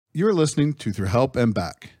You're listening to Through Help and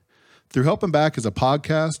Back. Through Help and Back is a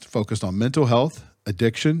podcast focused on mental health,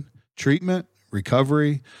 addiction, treatment,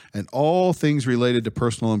 recovery, and all things related to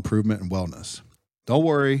personal improvement and wellness. Don't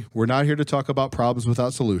worry, we're not here to talk about problems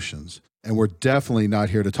without solutions, and we're definitely not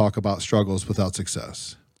here to talk about struggles without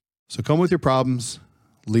success. So come with your problems,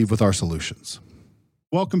 leave with our solutions.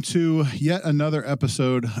 Welcome to yet another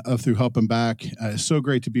episode of Through Help and Back. It's so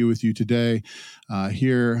great to be with you today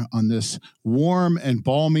here on this warm and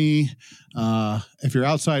balmy, if you're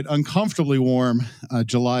outside, uncomfortably warm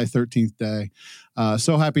July 13th day.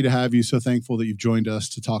 So happy to have you. So thankful that you've joined us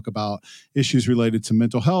to talk about issues related to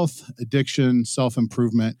mental health, addiction,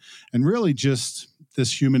 self-improvement, and really just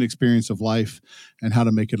this human experience of life and how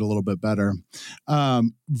to make it a little bit better.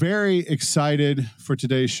 Very excited for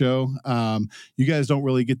today's show. You guys don't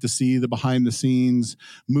really get to see the behind the scenes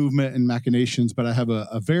movement and machinations, but I have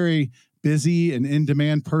a very busy and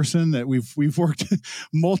in-demand person that we've worked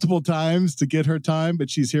multiple times to get her time, but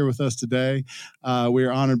she's here with us today. We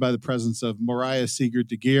are honored by the presence of Mariah Sigurd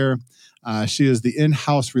de Geer. She is the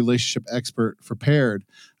in-house relationship expert for Paired,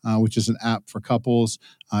 which is an app for couples.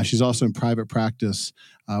 She's also in private practice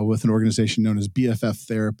with an organization known as BFF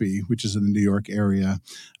Therapy, which is in the New York area.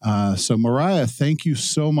 So Mariah, thank you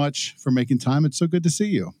so much for making time. It's so good to see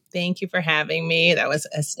you. Thank you for having me. That was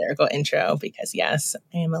a hysterical intro because yes,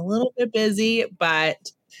 I am a little bit busy,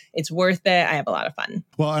 but it's worth it. I have a lot of fun.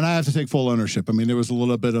 Well, and I have to take full ownership. I mean, there was a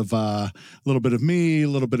little bit of me, a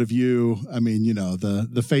little bit of you. I mean, you know,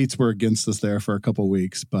 the fates were against us there for a couple of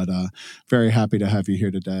weeks, but very happy to have you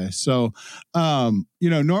here today. So,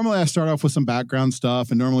 normally I start off with some background stuff,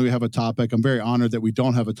 and normally we have a topic. I'm very honored that we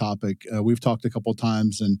don't have a topic. We've talked a couple of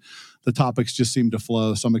times, and the topics just seem to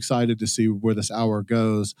flow. So I'm excited to see where this hour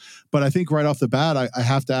goes. But I think right off the bat, I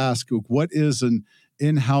have to ask, what is an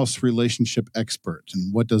in-house relationship expert,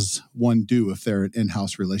 and what does one do if they're an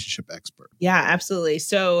in-house relationship expert? Yeah, absolutely.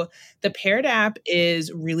 So the Paired app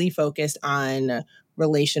is really focused on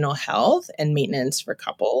relational health and maintenance for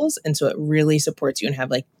couples. And so it really supports you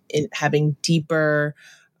in having deeper,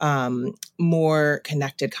 more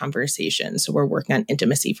connected conversations. So we're working on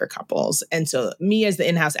intimacy for couples. And so me as the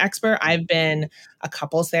in-house expert, I've been a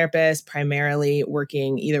couples therapist, primarily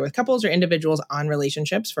working either with couples or individuals on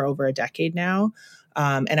relationships for over a decade now.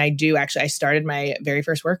 And I started my very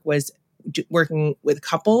first work was working with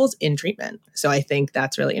couples in treatment. So I think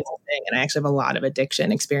that's really interesting. And I actually have a lot of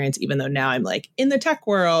addiction experience, even though now I'm like in the tech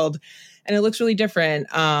world and it looks really different.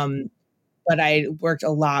 But I worked a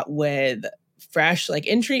lot with fresh, like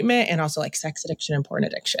in treatment, and also like sex addiction and porn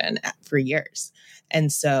addiction for years. And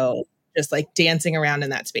so just like dancing around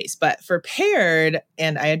in that space. But for Paired,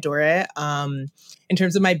 and I adore it. In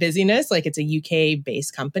terms of my busyness, like it's a UK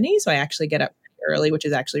based company. So I actually get up early, which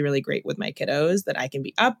is actually really great with my kiddos, that I can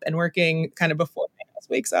be up and working kind of before my house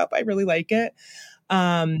wakes up. I really like it.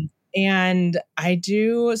 And I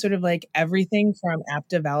do sort of like everything from app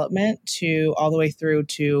development to all the way through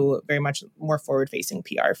to very much more forward-facing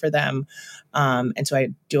PR for them. And so I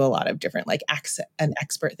do a lot of different like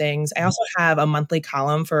expert things. I also have a monthly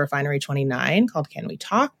column for Refinery 29 called Can We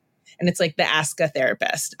Talk? And it's like the Ask a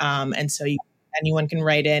Therapist. And so anyone can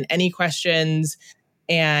write in any questions,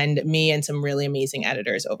 and me and some really amazing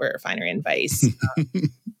editors over at Refinery and Vice.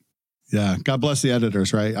 Yeah. God bless the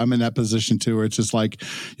editors, right? I'm in that position too, where it's just like,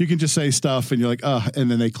 you can just say stuff and you're like, oh,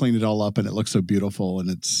 and then they clean it all up and it looks so beautiful, and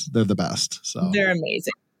they're the best. So they're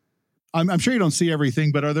amazing. I'm sure you don't see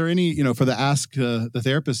everything, but are there any, for the Ask the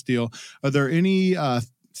Therapist deal, are there any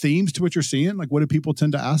themes to what you're seeing? Like, what do people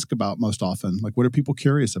tend to ask about most often? Like, what are people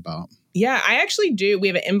curious about? Yeah, I actually do. We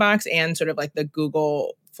have an inbox and sort of like the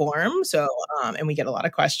Google form. So, and we get a lot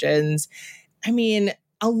of questions. I mean,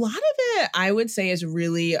 a lot of it, I would say, is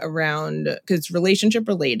really around, because it's relationship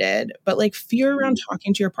related, but like fear around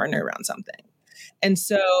talking to your partner around something. And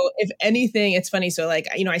so if anything, it's funny. So like,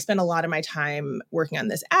 I spend a lot of my time working on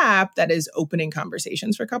this app that is opening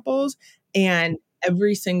conversations for couples, and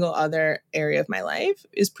every single other area of my life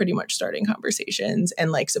is pretty much starting conversations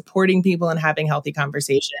and like supporting people and having healthy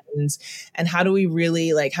conversations. And how do we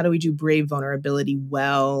do brave vulnerability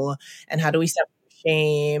well? And how do we step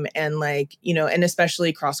shame? And like, and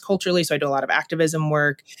especially cross-culturally, so I do a lot of activism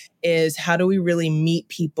work, is how do we really meet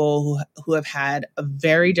people who have had a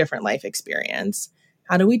very different life experience?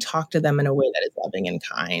 How do we talk to them in a way that is loving and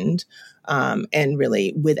kind, and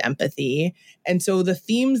really with empathy? And so the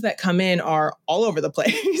themes that come in are all over the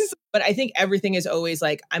place. But I think everything is always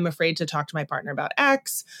like, I'm afraid to talk to my partner about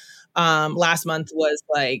X. Last month was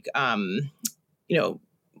like, what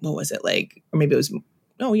was it like? Or maybe it was,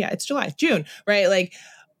 it's June, right? Like,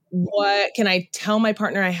 what can I tell my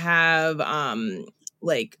partner I have,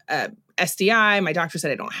 STI, my doctor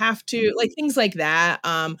said I don't have to, like things like that.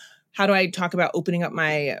 How do I talk about opening up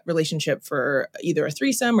my relationship for either a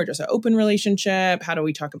threesome or just an open relationship? How do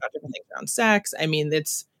we talk about different things around sex? I mean,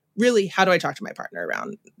 it's really, how do I talk to my partner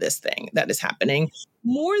around this thing that is happening?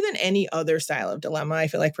 More than any other style of dilemma, I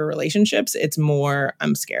feel like for relationships, it's more,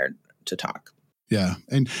 I'm scared to talk. Yeah.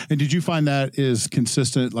 And did you find that is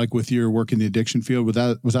consistent, like with your work in the addiction field?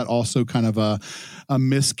 Was that also kind of a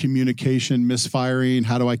miscommunication, misfiring?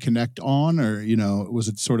 How do I connect on? Or, was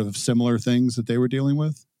it sort of similar things that they were dealing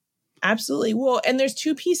with? Absolutely. Well, and there's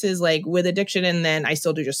two pieces, like with addiction, and then I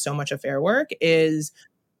still do just so much affair work is,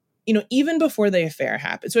 even before the affair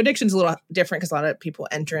happens. So addiction's a little different because a lot of people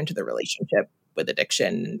enter into the relationship with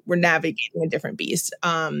addiction. We're navigating a different beast.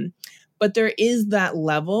 But there is that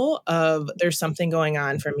level of there's something going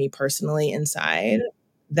on for me personally inside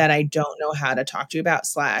that I don't know how to talk to you about,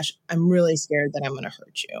 / I'm really scared that I'm going to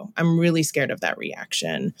hurt you. I'm really scared of that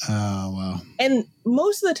reaction. Oh, wow. And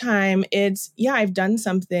most of the time it's, I've done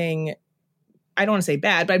something, I don't want to say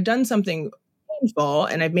bad, but I've done something painful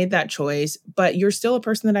and I've made that choice, but you're still a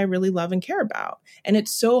person that I really love and care about. And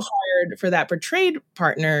it's so hard for that betrayed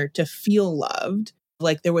partner to feel loved.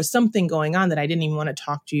 Like there was something going on that I didn't even want to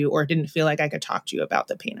talk to you or didn't feel like I could talk to you about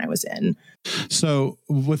the pain I was in. So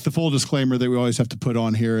with the full disclaimer that we always have to put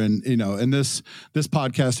on here, and this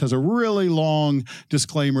podcast has a really long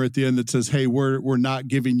disclaimer at the end that says, hey, we're not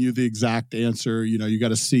giving you the exact answer. You got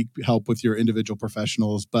to seek help with your individual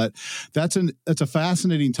professionals. But that's a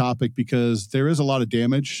fascinating topic because there is a lot of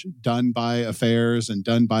damage done by affairs and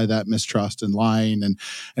done by that mistrust and lying.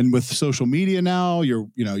 And with social media now, you're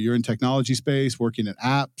in technology space, working at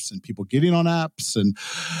apps and people getting on apps and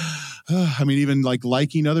even like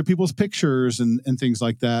liking other people's pictures and things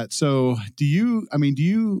like that. So have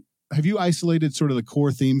you isolated sort of the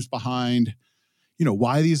core themes behind,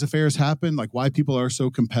 why these affairs happen? Like why people are so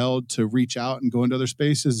compelled to reach out and go into other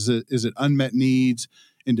spaces? Is it unmet needs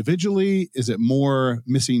individually? Is it more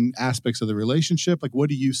missing aspects of the relationship? Like what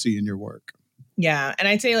do you see in your work? Yeah. And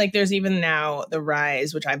I'd say like there's even now the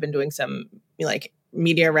rise, which I've been doing some like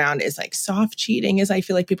media around, is like soft cheating. Is I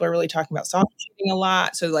feel like people are really talking about soft cheating a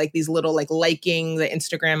lot. So like these little like liking the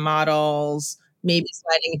Instagram models, maybe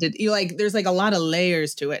sliding into there's like a lot of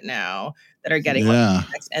layers to it now that are getting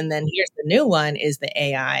complex. And then here's the new one is the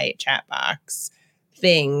AI chat box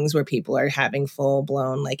things where people are having full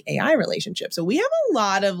blown like AI relationships. So we have a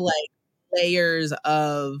lot of like layers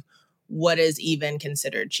of what is even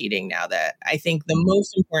considered cheating now. That I think the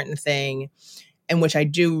most important thing, and which I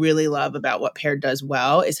do really love about what Paired does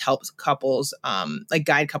well, is helps couples, like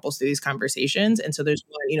guide couples through these conversations. And so there's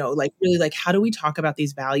one, like really like, how do we talk about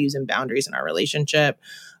these values and boundaries in our relationship?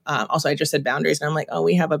 Also, I just said boundaries and I'm like, oh,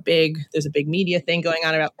 there's a big media thing going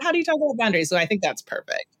on about how do you talk about boundaries? So I think that's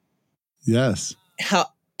perfect. Yes.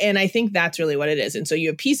 And I think that's really what it is. And so you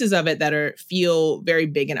have pieces of it that feel very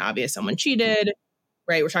big and obvious. Someone cheated,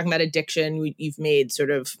 right? We're talking about addiction. You've made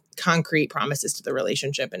sort of concrete promises to the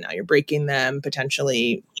relationship and now you're breaking them,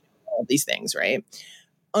 potentially, all of these things, right?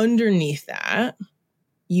 Underneath that,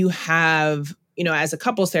 you have, as a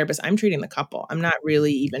couples therapist, I'm treating the couple. I'm not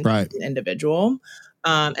really even right. an individual.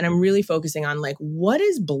 And I'm really focusing on like, what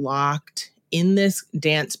is blocked in this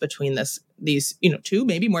dance between these, two,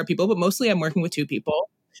 maybe more people, but mostly I'm working with two people,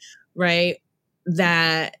 right?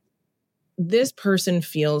 That this person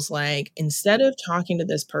feels like instead of talking to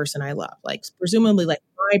this person I love, like presumably like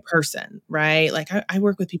my person, right? Like I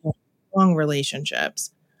work with people in long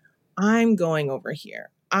relationships. I'm going over here.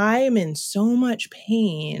 I am in so much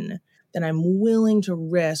pain that I'm willing to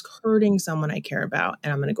risk hurting someone I care about.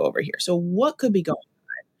 And I'm going to go over here. So what could be going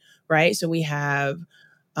on, right? So we have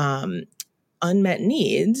unmet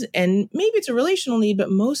needs, and maybe it's a relational need,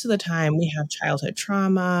 but most of the time we have childhood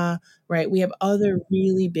trauma, right? We have other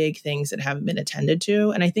really big things that haven't been attended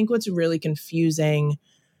to. And I think what's really confusing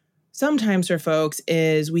sometimes for folks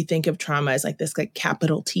is we think of trauma as like this like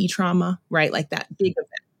capital T trauma, right? Like that big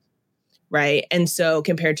event, right? And so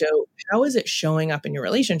compared to how is it showing up in your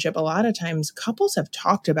relationship, a lot of times couples have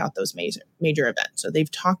talked about those major events. So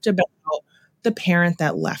they've talked about the parent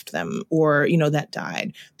that left them or, that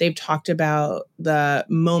died. They've talked about the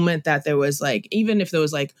moment that there was like, even if there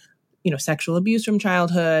was like, sexual abuse from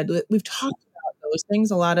childhood, we've talked about those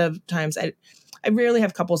things. A lot of times I rarely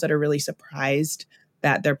have couples that are really surprised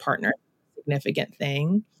that their partner is a significant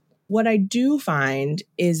thing. What I do find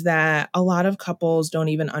is that a lot of couples don't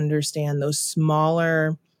even understand those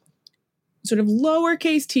smaller sort of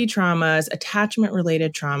lowercase t traumas, attachment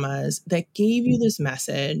related traumas that gave you this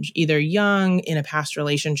message, either young in a past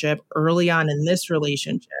relationship, early on in this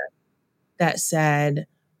relationship, that said,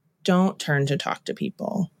 don't turn to talk to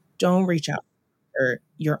people. Don't reach out.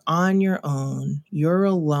 you're on your own, you're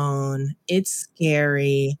alone, it's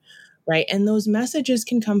scary, right? And those messages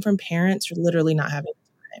can come from parents literally not having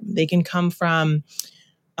time. They can come from,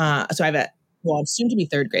 so I have I'm soon to be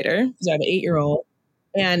third grader. So I have an 8-year-old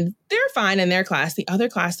and they're fine in their class. The other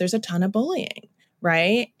class, there's a ton of bullying,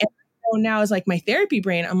 right? And so now is like my therapy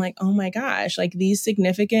brain. I'm like, oh my gosh, like these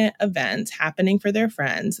significant events happening for their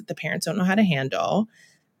friends that the parents don't know how to handle.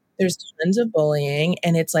 There's tons of bullying.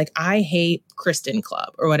 And it's like, I hate Kristen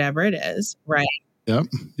Club or whatever it is, right? Yep.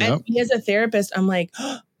 And me as a therapist, I'm like,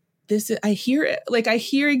 oh, I hear it. Like, I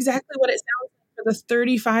hear exactly what it sounds like for the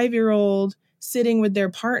 35-year-old sitting with their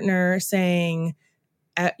partner saying,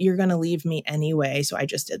 you're going to leave me anyway. So I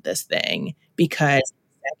just did this thing because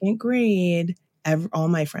second grade, all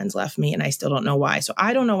my friends left me and I still don't know why. So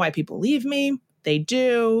I don't know why people leave me. They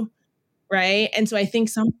do. Right. And so I think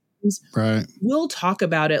sometimes we'll talk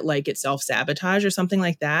about it like it's self-sabotage or something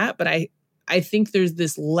like that. But I think there's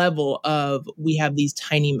this level of, we have these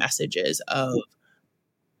tiny messages of,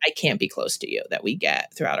 I can't be close to you, that we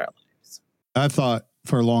get throughout our lives. I thought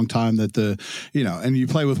for a long time that and you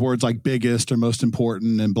play with words like biggest or most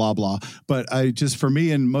important and blah, blah. But for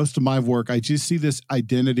me and most of my work, I just see this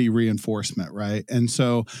identity reinforcement, right? And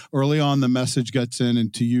so early on the message gets in,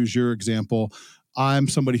 and to use your example, I'm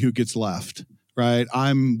somebody who gets left, right?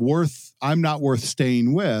 I'm not worth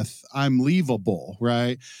staying with. I'm leavable,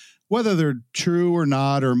 right? Whether they're true or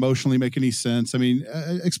not, or emotionally make any sense. I mean,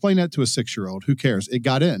 explain that to a 6-year-old. Who cares? It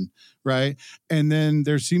got in, right? And then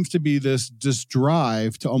there seems to be this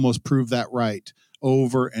drive to almost prove that right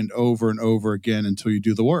over and over and over again until you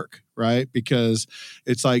do the work, right? Because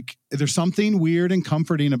it's like there's something weird and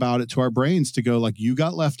comforting about it to our brains to go like, you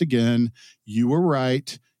got left again. You were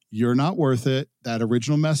right. You're not worth it. That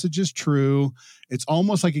original message is true. It's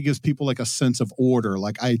almost like it gives people like a sense of order.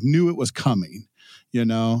 Like I knew it was coming.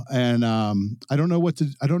 And I don't know what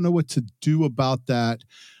to do about that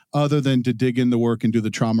other than to dig in the work and do the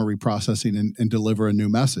trauma reprocessing and deliver a new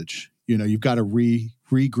message. You've got to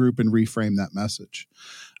regroup and reframe that message.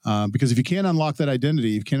 Because if you can't unlock that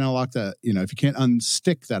identity, if you can't unlock that, if you can't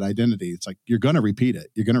unstick that identity, it's like you're going to repeat it.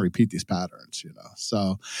 You're going to repeat these patterns,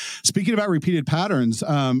 So speaking about repeated patterns,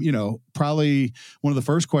 probably one of the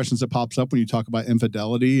first questions that pops up when you talk about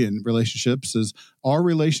infidelity and relationships is, are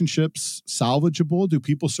relationships salvageable? Do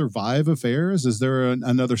people survive affairs? Is there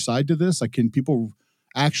another side to this? Like, can people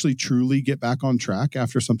actually truly get back on track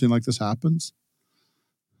after something like this happens?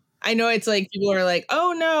 I know it's like people are like,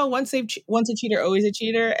 oh no, once a cheater, always a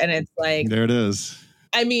cheater. And it's like, there it is.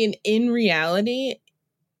 I mean, in reality,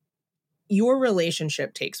 your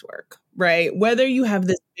relationship takes work, right? Whether you have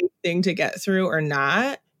this big thing to get through or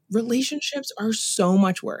not, relationships are so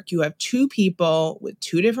much work. You have two people with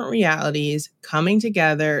two different realities coming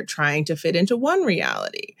together, trying to fit into one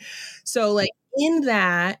reality. So like in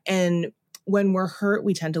that, and when we're hurt,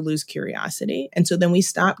 we tend to lose curiosity. And so then we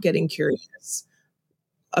stop getting curious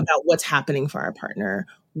about what's happening for our partner.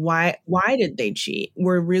 Why did they cheat?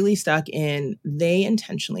 We're really stuck in, they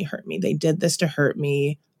intentionally hurt me. They did this to hurt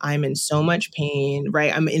me. I'm in so much pain,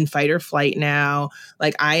 right? I'm in fight or flight now.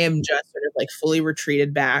 Like I am just sort of like fully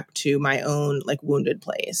retreated back to my own like wounded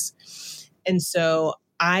place. And so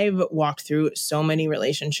I've walked through so many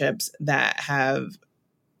relationships that have,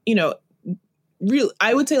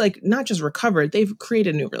 I would say like not just recovered, they've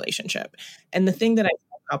created a new relationship. And the thing that I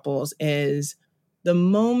tell couples is, the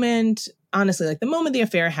moment the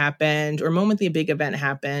affair happened or moment the big event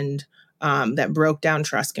happened that broke down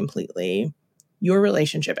trust completely, your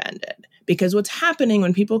relationship ended. Because what's happening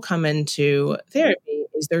when people come into therapy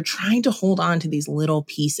is they're trying to hold on to these little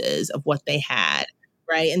pieces of what they had,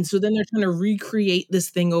 right? And so then they're trying to recreate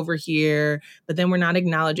this thing over here, but then we're not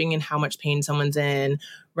acknowledging in how much pain someone's in,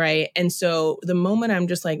 right? And so the moment I'm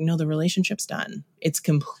just like, no, the relationship's done. It's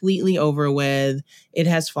completely over with. It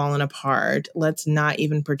has fallen apart. Let's not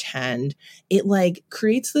even pretend. It like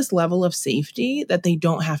creates this level of safety that they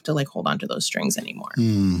don't have to like hold on to those strings anymore.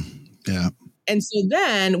 Yeah. And so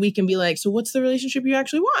then we can be like, so what's the relationship you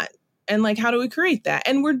actually want? And like, how do we create that?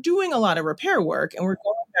 And we're doing a lot of repair work and we're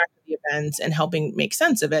going back to the events and helping make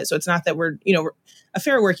sense of it. So it's not that we're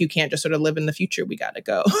affair work, you can't just sort of live in the future. We got to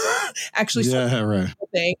go actually. Yeah,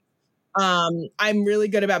 right. I'm really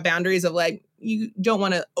good about boundaries of like, you don't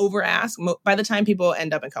want to over ask. By the time people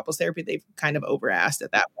end up in couples therapy, they've kind of over asked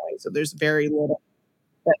at that point. So there's very little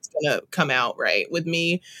that's going to come out right with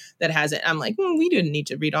me that hasn't. I'm like, we didn't need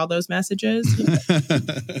to read all those messages.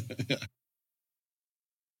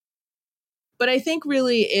 But I think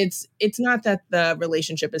really it's not that the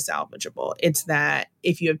relationship is salvageable. It's that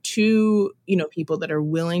if you have two, people that are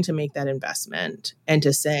willing to make that investment and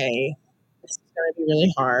to say, this is going to be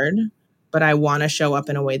really hard, but I want to show up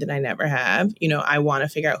in a way that I never have. I want to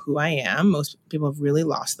figure out who I am. Most people have really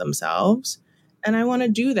lost themselves. And I want to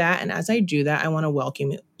do that. And as I do that, I want to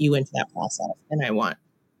welcome you into that process. And I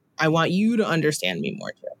want you to understand me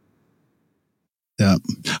more too. Yeah.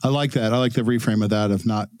 I like that. I like the reframe of that, of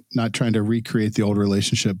not trying to recreate the old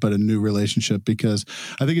relationship, but a new relationship, because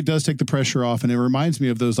I think it does take the pressure off. And it reminds me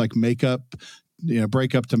of those like makeup,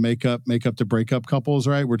 breakup to makeup to breakup couples,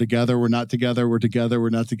 right? We're together, we're not together, we're together, we're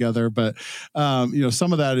not together. But,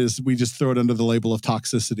 some of that is we just throw it under the label of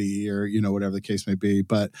toxicity or, whatever the case may be.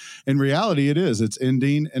 But in reality, it's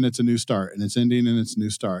ending and it's a new start, and it's ending and it's a new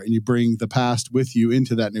start. And you bring the past with you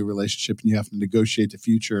into that new relationship, and you have to negotiate the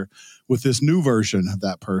future with this new version of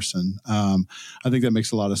that person. I think that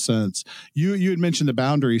makes a lot of sense. You had mentioned the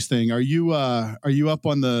boundaries thing. Are you up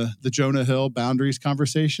on the Jonah Hill boundaries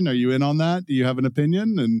conversation? Are you in on that? Do you have an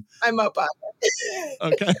opinion? And I'm up on it.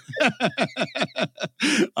 Okay.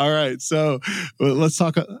 All right. So let's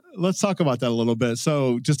talk about that a little bit.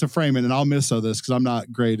 So just to frame it, and I'll miss all this because I'm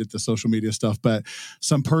not great at the social media stuff, but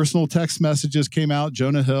some personal text messages came out.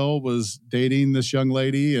 Jonah Hill was dating this young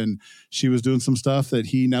lady, and she was doing some stuff that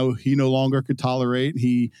he no longer could tolerate.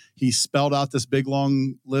 He spelled out this big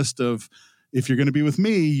long list of, if you're going to be with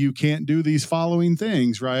me, you can't do these following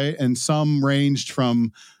things, right? And some ranged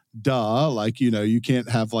from like, you can't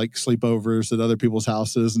have like sleepovers at other people's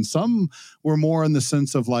houses. And some were more in the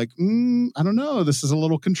sense of like, I don't know, this is a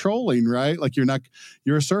little controlling, right? Like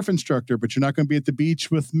you're a surf instructor, but you're not going to be at the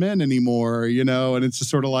beach with men anymore, and it's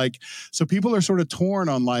just sort of like, so people are sort of torn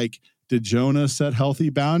on like, did Jonah set healthy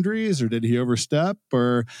boundaries, or did he overstep,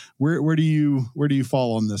 or where do you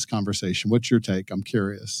fall on this conversation? What's your take? I'm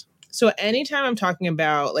curious. So anytime I'm talking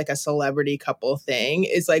about like a celebrity couple thing,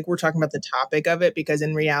 it's like we're talking about the topic of it, because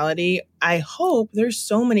in reality, I hope there's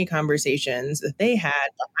so many conversations that they had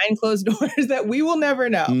behind closed doors that we will never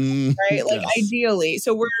know, right? Like yes. Ideally.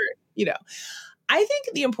 So we're, I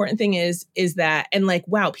think the important thing is that, and like,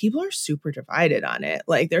 wow, people are super divided on it.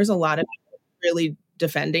 Like there's a lot of people really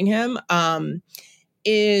defending him,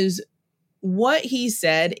 is what he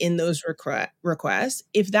said in those requests,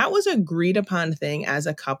 if that was agreed upon thing as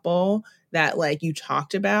a couple that like you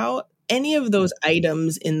talked about, any of those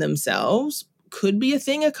items in themselves could be a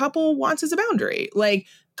thing a couple wants as a boundary. Like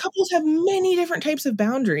couples have many different types of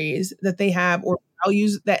boundaries that they have, or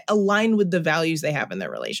values that align with the values they have in their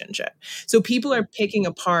relationship. So people are picking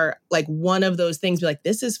apart like one of those things, be like,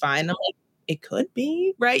 this is fine. I'm like, it could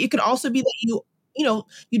be, right? It could also be that you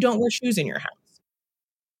don't wear shoes in your house.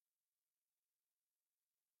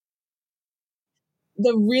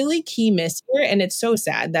 The really key miss here, and it's so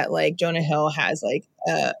sad that like Jonah Hill has like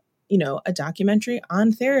a documentary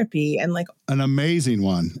on therapy and like an amazing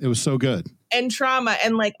one. It was so good. And trauma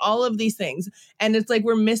and like all of these things. And it's like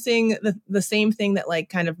we're missing the same thing that like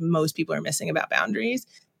kind of most people are missing about boundaries,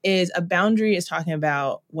 is a boundary is talking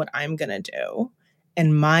about what I'm going to do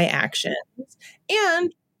and my actions.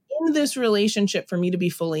 And in this relationship, for me to be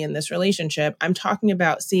fully in this relationship, I'm talking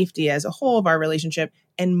about safety as a whole of our relationship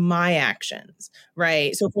and my actions,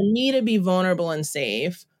 right? So for me to be vulnerable and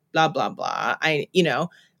safe, blah, blah, blah,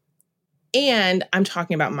 and I'm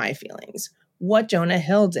talking about my feelings. What Jonah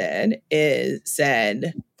Hill did is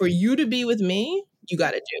said, for you to be with me, you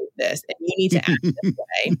got to do this and you need to act this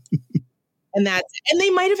way. And they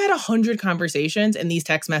might have had 100 conversations and these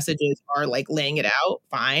text messages are like laying it out.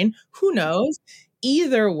 Fine. Who knows?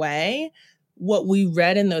 Either way, what we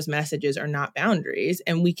read in those messages are not boundaries,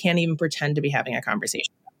 and we can't even pretend to be having a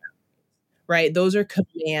conversation about boundaries, right? Those are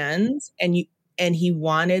commands, and he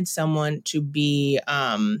wanted someone to be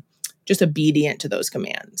just obedient to those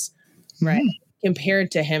commands, right?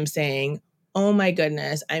 Compared to him saying, oh my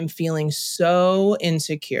goodness, I'm feeling so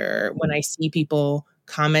insecure when I see people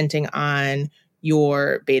commenting on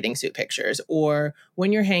your bathing suit pictures, or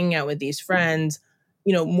when you're hanging out with these friends,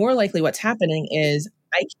 more likely what's happening is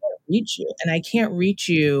I can't reach you, and I can't reach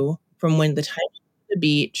you from when the time at the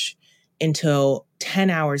beach until 10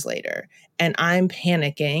 hours later. And I'm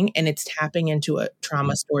panicking, and it's tapping into a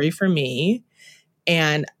trauma story for me.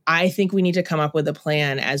 And I think we need to come up with a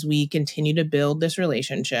plan as we continue to build this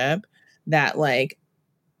relationship that like,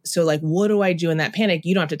 so like, what do I do in that panic?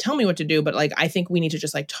 You don't have to tell me what to do, but like, I think we need to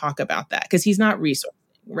just like talk about that, because he's not resourcing,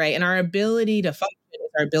 right? And our ability to function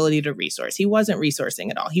is our ability to resource. He wasn't resourcing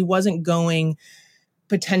at all. He wasn't going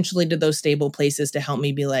potentially to those stable places to help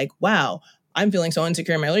me be like, wow, I'm feeling so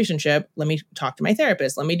insecure in my relationship. Let me talk to my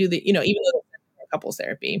therapist. Let me do the, even though it's couples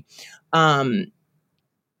therapy.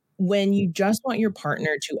 When you just want your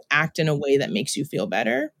partner to act in a way that makes you feel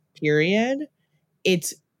better, period,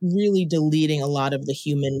 it's really deleting a lot of the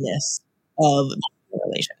humanness of the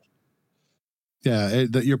relationship. Yeah,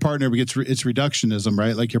 your partner gets it's reductionism,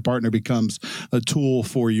 right? Like your partner becomes a tool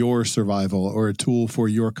for your survival or a tool for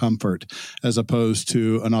your comfort, as opposed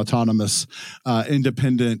to an autonomous,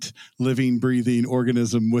 independent, living, breathing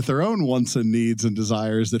organism with their own wants and needs and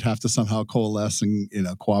desires that have to somehow coalesce and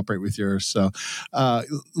cooperate with yours. So,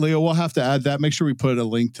 Leo, we'll have to add that. Make sure we put a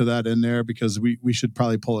link to that in there because we should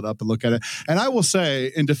probably pull it up and look at it. And I will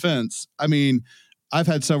say, in defense, I mean, I've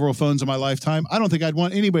had several phones in my lifetime. I don't think I'd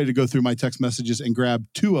want anybody to go through my text messages and grab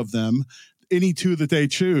two of them, any two that they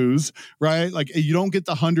choose, right? Like you don't get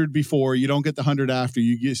the 100 before, you don't get the 100 after.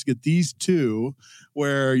 You just get these two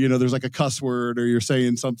where, there's like a cuss word or you're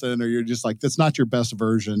saying something or you're just like, that's not your best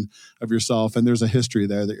version of yourself. And there's a history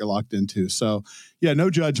there that you're locked into. So yeah, no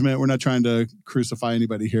judgment. We're not trying to crucify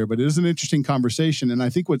anybody here, but it is an interesting conversation. And I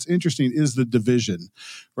think what's interesting is the division,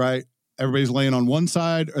 right? Everybody's laying on one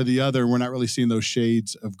side or the other. We're not really seeing those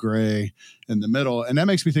shades of gray in the middle. And that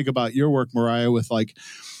makes me think about your work, Mariah, with like,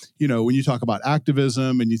 when you talk about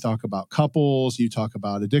activism and you talk about couples, you talk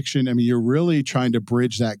about addiction. I mean, you're really trying to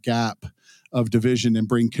bridge that gap of division and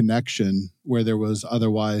bring connection where there was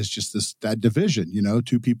otherwise just that division.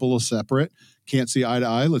 Two people are separate, can't see eye to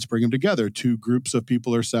eye. Let's bring them together. Two groups of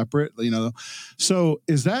people are separate. So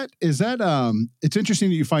is that it's interesting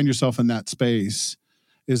that you find yourself in that space.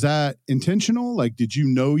 Is that intentional? Like, did you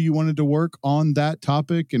know you wanted to work on that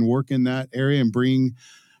topic and work in that area and bring,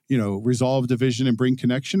 resolve division and bring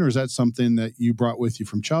connection? Or is that something that you brought with you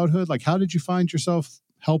from childhood? Like, how did you find yourself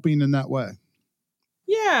helping in that way?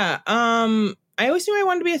 Yeah. I always knew I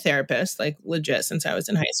wanted to be a therapist, like legit, since I was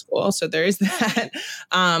in high school. So there is that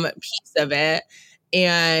piece of it.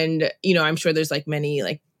 And, I'm sure there's like many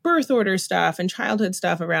like birth order stuff and childhood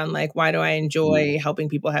stuff around like, why do I enjoy helping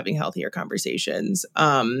people having healthier conversations?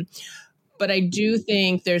 But I do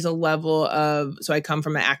think there's a level of, so I come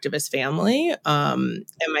from an activist family, and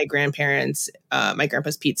my grandparents, my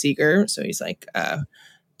grandpa's Pete Seeger. So he's like,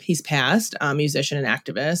 he's passed, musician and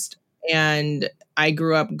activist. And I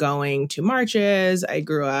grew up going to marches. I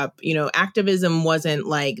grew up, activism wasn't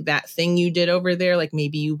like that thing you did over there. Like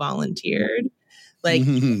maybe you volunteered. Like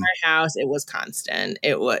in our house, it was constant.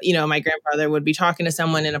 It was, my grandfather would be talking to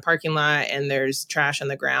someone in a parking lot and there's trash on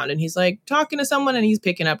the ground. And he's like talking to someone and he's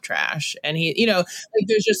picking up trash. And he, like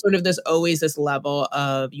there's just sort of always this level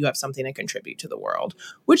of you have something to contribute to the world,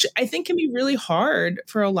 which I think can be really hard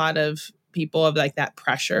for a lot of people of like that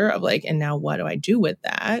pressure of like, and now what do I do with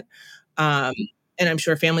that? And I'm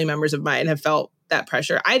sure family members of mine have felt that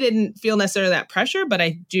pressure. I didn't feel necessarily that pressure, but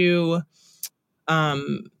I do,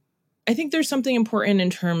 I think there's something important in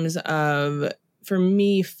terms of, for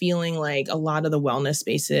me, feeling like a lot of the wellness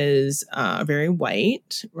spaces are very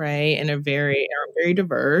white, right? And are very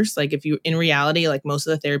diverse. Like if you, in reality, like most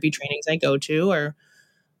of the therapy trainings I go to are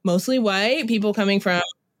mostly white, people coming from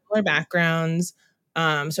similar backgrounds.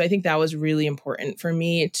 So I think that was really important for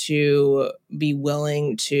me to be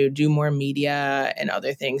willing to do more media and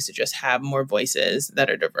other things to just have more voices that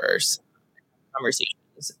are diverse,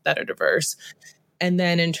 conversations that are diverse. And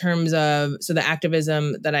then in terms of, so the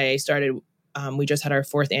activism that I started, we just had our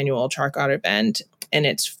 4th annual Chalk Out event, and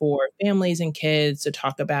it's for families and kids to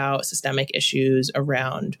talk about systemic issues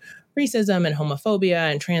around racism and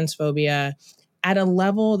homophobia and transphobia at a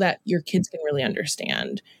level that your kids can really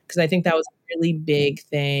understand. Because I think that was a really big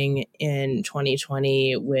thing in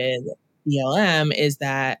 2020 with BLM, is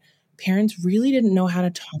that parents really didn't know how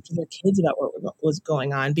to talk to their kids about what was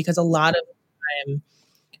going on, because a lot of the time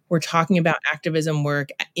we're talking about activism work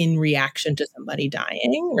in reaction to somebody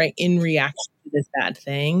dying, right? In reaction to this bad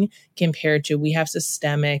thing, compared to we have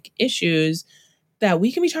systemic issues that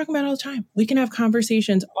we can be talking about all the time. We can have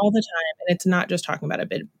conversations all the time. And it's not just talking about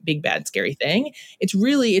a big, bad, scary thing.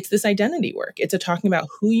 It's this identity work. It's talking about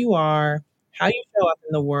who you are, how you show up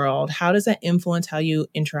in the world, how does that influence how you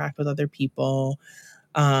interact with other people?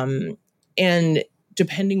 And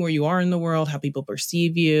depending where you are in the world, how people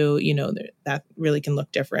perceive you, that really can look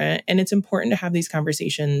different. And it's important to have these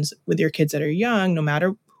conversations with your kids that are young, no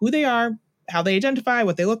matter who they are, how they identify,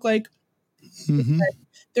 what they look like. Mm-hmm.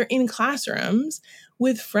 They're in classrooms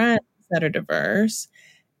with friends that are diverse.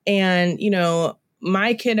 And,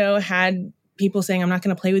 my kiddo had people saying, I'm not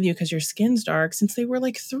going to play with you because your skin's dark, since they were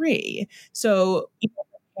like 3. So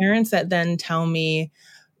parents that then tell me,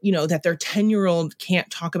 that their 10-year-old can't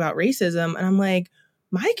talk about racism. And I'm like,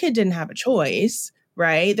 my kid didn't have a choice,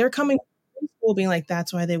 right? They're coming to school being like,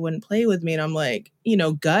 that's why they wouldn't play with me. And I'm like,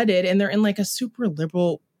 gutted. And they're in like a super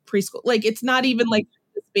liberal preschool. Like, it's not even like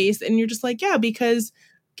the space. And you're just like, yeah, because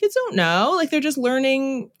kids don't know. Like, they're just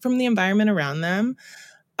learning from the environment around them.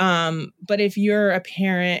 But if you're a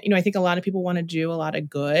parent, I think a lot of people want to do a lot of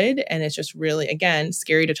good, and it's just really, again,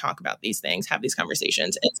 scary to talk about these things, have these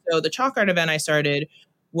conversations. And so the chalk art event I started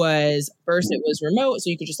was, first it was remote, so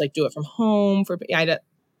you could just like do it from home. I had a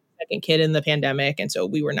second kid in the pandemic, and so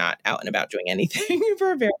we were not out and about doing anything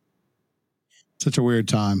for a very such a weird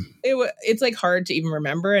time. It's like hard to even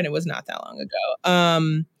remember, and it was not that long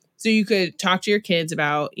ago. So you could talk to your kids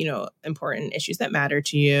about, important issues that matter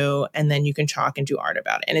to you, and then you can chalk and do art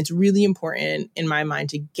about it. And it's really important in my mind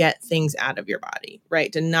to get things out of your body,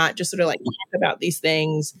 right? To not just sort of like talk about these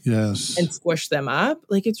things and squish them up.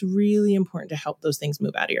 Like, it's really important to help those things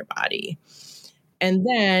move out of your body. And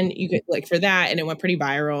then you could, like, for that, and it went pretty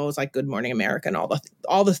viral. It was like Good Morning America and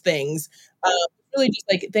all the things. Really just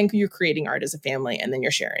like, think you're creating art as a family, and then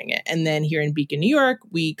you're sharing it. And then here in Beacon, New York,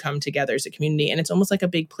 we come together as a community, and it's almost like a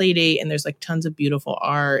big play date, and there's like tons of beautiful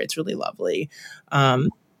art. It's really lovely.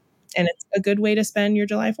 And it's a good way to spend your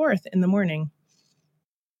July 4th in the morning.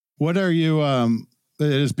 What are you, it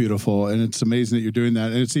is beautiful, and it's amazing that you're doing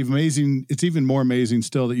that. And it's even more amazing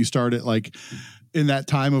still that you started like in that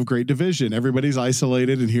time of great division. Everybody's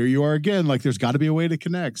isolated, and here you are again. Like, there's got to be a way to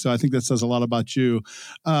connect. So I think that says a lot about you.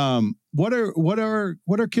 What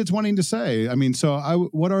are kids wanting to say? I mean,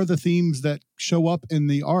 what are the themes that show up in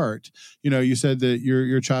the art? You said that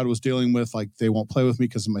your child was dealing with, like, they won't play with me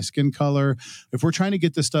because of my skin color. If we're trying to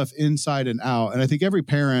get this stuff inside and out, and I think every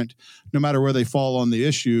parent, no matter where they fall on the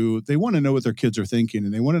issue, they want to know what their kids are thinking,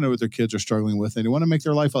 and they want to know what their kids are struggling with, and they want to make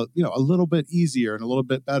their life a little bit easier and a little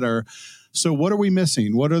bit better. So what are we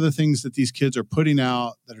missing? What are the things that these kids are putting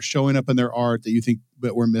out that are showing up in their art that you think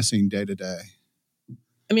that we're missing day to day?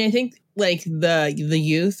 I mean, I think like the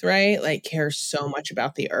youth, right? Like, care so much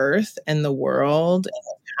about the earth and the world and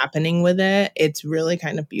what's happening with it. It's really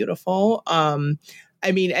kind of beautiful. I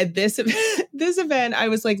mean, at this event, I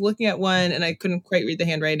was like looking at one, and I couldn't quite read the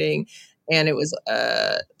handwriting. And it was like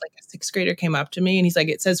a sixth grader came up to me, and he's like,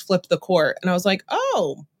 it says flip the court. And I was like,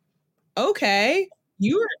 oh, okay.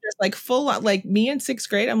 You were just like full on, like me in sixth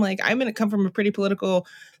grade. I'm like, I'm going to come from a pretty political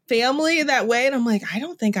family that way. And I'm like, I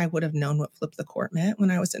don't think I would have known what flip the court meant when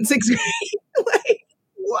I was in sixth grade. Like,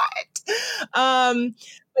 what?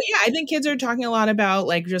 But yeah, I think kids are talking a lot about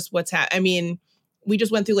like just what's happening. I mean, we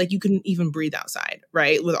just went through, like, you couldn't even breathe outside,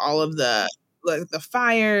 right? With all of the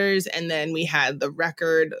fires. And then we had the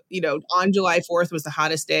record, on July 4th was the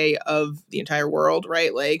hottest day of the entire world,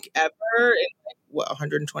 right? Like, ever. And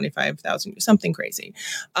 125,000, something crazy.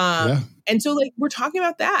 And so like, we're talking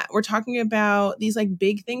about that. We're talking about these like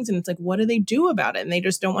big things, and it's like, what do they do about it? And they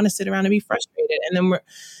just don't want to sit around and be frustrated. And then we're,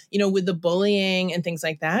 with the bullying and things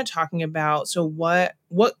like that, talking about, so what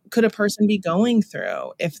could a person be going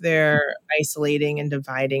through if they're isolating and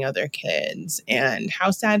dividing other kids, and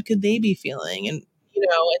how sad could they be feeling? And, and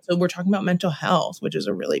so we're talking about mental health, which is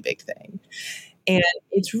a really big thing. And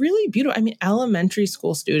it's really beautiful. I mean, elementary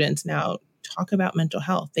school students now talk about mental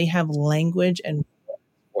health. They have language and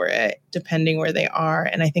for it, depending where they are.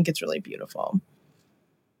 And I think it's really beautiful.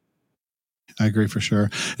 I agree for sure.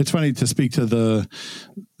 It's funny to speak to the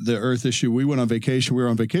earth issue. We went on vacation. We were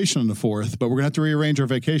on vacation on the 4th, but we're going to have to rearrange our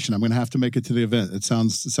vacation. I'm going to have to make it to the event. It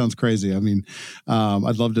sounds crazy. I mean,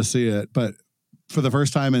 I'd love to see it, but for the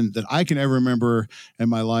first time that I can ever remember in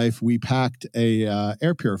my life, we packed a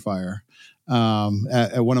air purifier.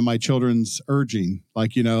 At one of my children's urging,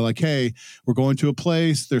 like, hey, we're going to a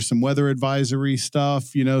place, there's some weather advisory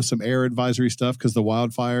stuff, some air advisory stuff because the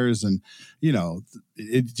wildfires, and,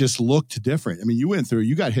 it just looked different. I mean,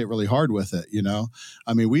 you got hit really hard with it,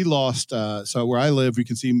 I mean, we lost, so where I live, you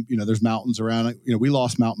can see, there's mountains around it. We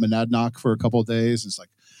lost Mount Monadnock for a couple of days. It's like,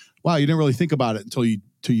 wow, you didn't really think about it until you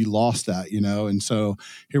lost that, and so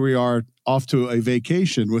here we are off to a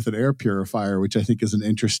vacation with an air purifier, which I think is an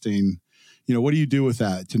interesting, what do you do with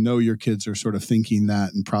that, to know your kids are sort of thinking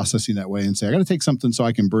that and processing that way, and say, I got to take something so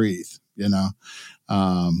I can breathe,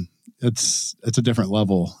 it's a different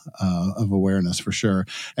level of awareness for sure.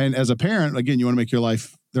 And as a parent, again, you want to make their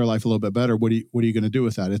life a little bit better. What are you going to do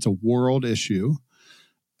with that? It's a world issue,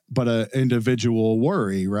 but an individual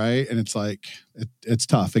worry, right? And it's like, it's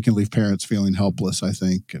tough. It can leave parents feeling helpless, I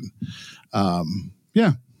think. And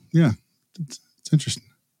it's interesting.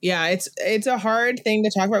 Yeah, it's a hard thing to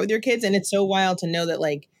talk about with your kids. And it's so wild to know that,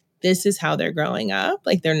 like, this is how they're growing up.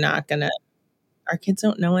 Like, they're not going to, our kids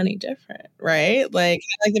don't know any different, right? Like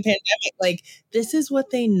the pandemic, like, this is what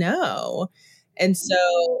they know. And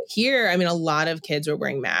so here, I mean, a lot of kids were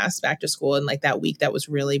wearing masks back to school. And like that week that was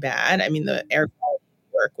really bad. I mean, the air quality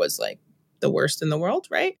work was like the worst in the world,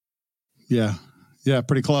 right? Yeah. Yeah.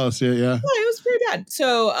 Pretty close. Yeah. It was pretty bad.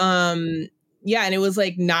 So, yeah, and it was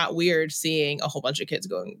like not weird seeing a whole bunch of kids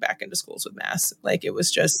going back into schools with masks. Like it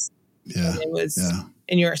was just, Yeah. it was, Yeah.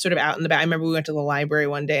 and you're sort of out in the back. I remember we went to the library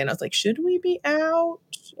one day and I was like, should we be out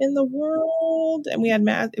in the world? And we had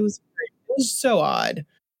masks. It was so odd.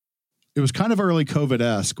 It was kind of early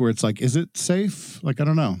COVID-esque where it's like, is it safe? Like, I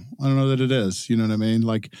don't know. I don't know that it is. You know what I mean?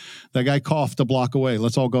 Like that guy coughed a block away.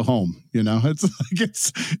 Let's all go home. You know, it's like,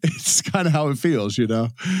 it's kind of how it feels, you know?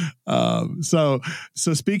 So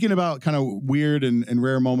speaking about kind of weird and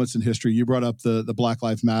rare moments in history, you brought up the Black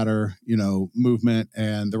Lives Matter, you know, movement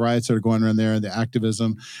and the riots that are going around there and the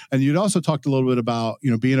activism. And you'd also talked a little bit about,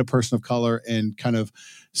 you know, being a person of color and kind of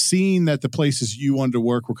seeing that the places you wanted to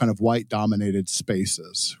work were kind of white dominated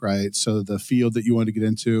spaces, right? So the field that you wanted to get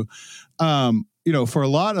into, you know, for a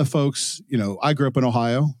lot of folks, you know, I grew up in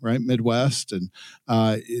Ohio, right? Midwest. And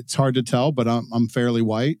it's hard to tell, but I'm fairly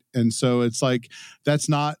white. And so it's like, that's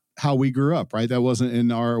not how we grew up, right? That wasn't in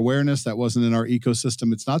our awareness. That wasn't in our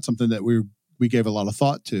ecosystem. It's not something that we gave a lot of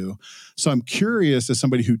thought to. So I'm curious, as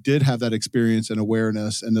somebody who did have that experience and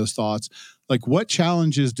awareness and those thoughts, like what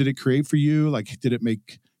challenges did it create for you? Like, did it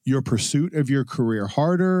make your pursuit of your career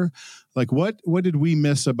harder? Like what did we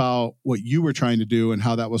miss about what you were trying to do and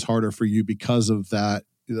how that was harder for you because of that,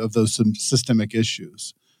 of those some systemic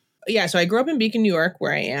issues? Yeah. So I grew up in Beacon, New York,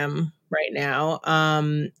 where I am right now.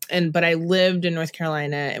 But I lived in North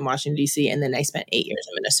Carolina and Washington, D.C., and then I spent 8 years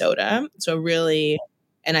in Minnesota. So really,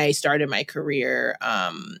 and I started my career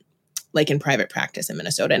like in private practice in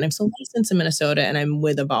Minnesota. And I'm still licensed in Minnesota, and I'm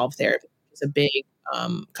with Evolve Therapy. It's a big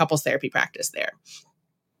couples therapy practice there,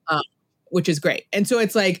 which is great. And so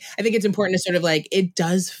it's like, I think it's important to sort of like, it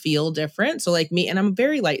does feel different. So like me, and I'm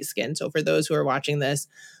very light skinned. So for those who are watching this,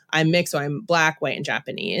 I'm mixed. So I'm Black, white, and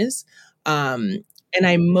Japanese. And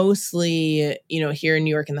I mostly, you know, here in New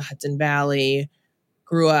York in the Hudson Valley,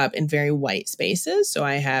 grew up in very white spaces. So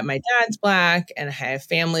I have, my dad's Black, and I have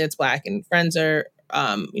family that's Black, and friends are,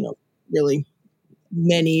 you know, really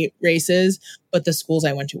many races, but the schools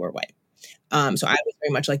I went to were white. So I was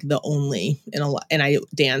very much like the only in a lot, and I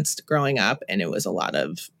danced growing up, and it was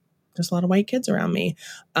just a lot of white kids around me.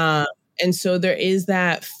 And so there is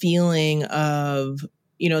that feeling of,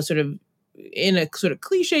 you know, sort of in a sort of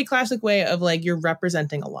cliche classic way of like, you're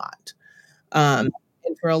representing a lot. And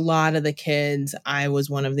for a lot of the kids, I was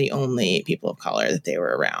one of the only people of color that they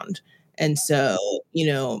were around. And so, you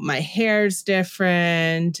know, my hair's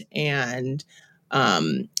different, and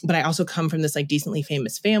but I also come from this like decently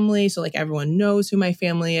famous family. So like everyone knows who my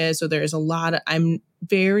family is. So there's a lot of, I'm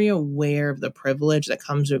very aware of the privilege that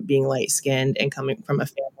comes with being light skinned and coming from a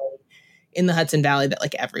family in the Hudson Valley that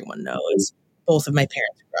like everyone knows. Both of my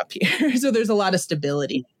parents grew up here. So there's a lot of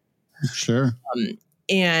stability. Sure.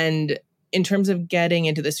 And in terms of getting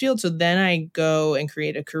into this field, so then I go and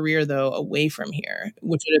create a career though away from here,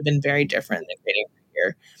 which would have been very different than creating a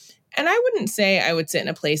career. And I wouldn't say I would sit in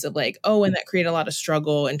a place of like, oh, and that created a lot of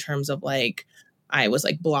struggle in terms of like, I was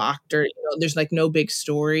like blocked, or, you know, there's like no big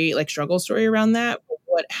story, like struggle story around that. But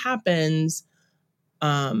what happens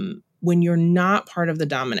when you're not part of the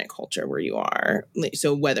dominant culture where you are,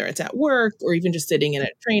 so whether it's at work or even just sitting in a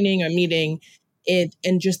training or meeting,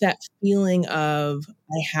 and just that feeling of,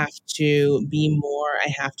 I have to be more, I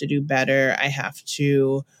have to do better, I have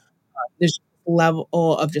to, there's level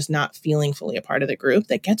of just not feeling fully a part of the group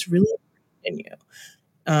that gets really in you.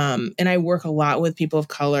 And I work a lot with people of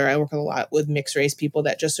color. I work a lot with mixed race people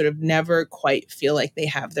that just sort of never quite feel like they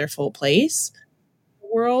have their full place in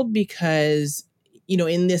the world, because, you know,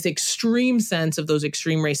 in this extreme sense of those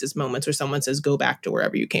extreme racist moments where someone says, go back to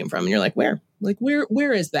wherever you came from. And you're like, where? Like,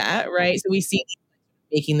 where is that? Right. So we see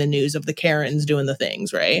making the news of the Karens doing the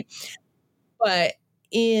things, right? But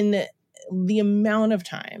in the amount of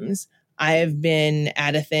times I've been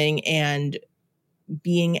at a thing and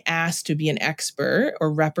being asked to be an expert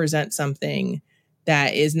or represent something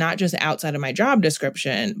that is not just outside of my job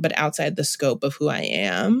description, but outside the scope of who I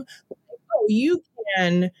am. Oh, you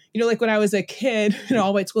can, you know, like when I was a kid in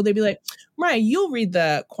all white school, they'd be like, Mariah, you'll read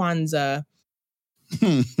the Kwanzaa.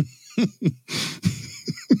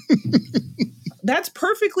 That's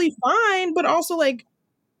perfectly fine, but also like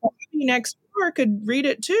next door could read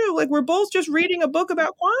it too. Like we're both just reading a book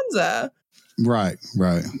about Kwanzaa. Like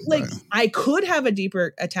right. I could have a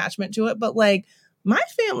deeper attachment to it, but like my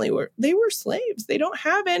family were slaves. They don't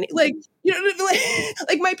have any, like, you know,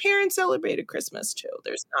 like my parents celebrated Christmas too.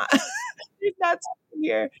 There's not something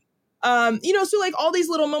here. You know, so like all these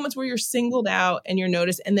little moments where you're singled out and you're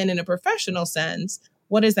noticed. And then in a professional sense,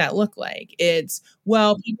 what does that look like? It's,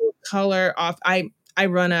 well, people of color I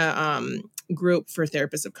run a group for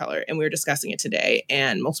therapists of color, and we were discussing it today.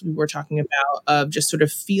 And multiple people were talking about just sort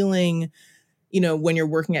of feeling when you're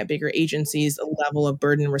working at bigger agencies, the level of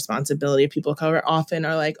burden and responsibility of people of color often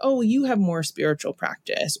are like, oh, you have more spiritual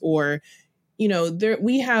practice, or,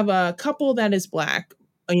 we have a couple that is Black,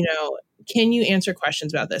 can you answer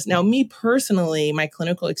questions about this? Now, me personally, my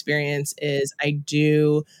clinical experience is I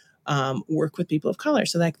do work with people of color.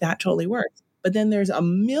 So like that totally works. But then there's a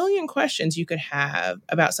million questions you could have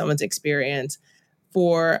about someone's experience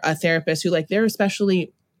for a therapist who like their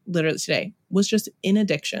especially literally today was just in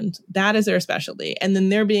addictions. That is their specialty. And then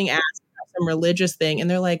they're being asked about some religious thing and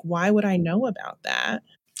they're like, why would I know about that?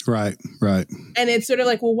 Right. And it's sort of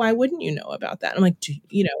like, well, why wouldn't you know about that? I'm like, so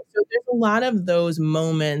there's a lot of those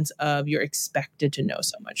moments of you're expected to know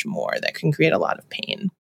so much more that can create a lot of pain.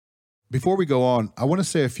 Before we go on, I want to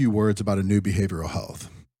say a few words about Anu Behavioral Health.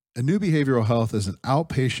 Anu Behavioral Health is an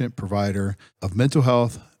outpatient provider of mental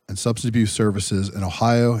health and substance abuse services in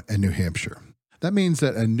Ohio and New Hampshire. That means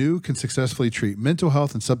that Anu can successfully treat mental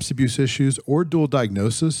health and substance abuse issues or dual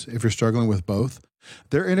diagnosis if you're struggling with both.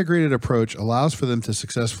 Their integrated approach allows for them to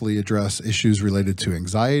successfully address issues related to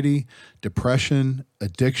anxiety, depression,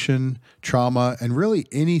 addiction, trauma, and really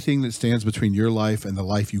anything that stands between your life and the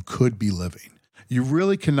life you could be living. You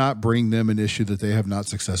really cannot bring them an issue that they have not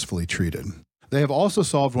successfully treated. They have also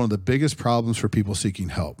solved one of the biggest problems for people seeking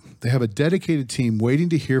help. They have a dedicated team waiting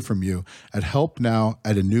to hear from you at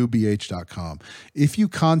helpnow@anubh.com. If you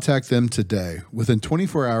contact them today, within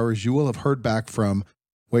 24 hours, you will have heard back from,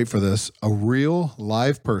 wait for this, a real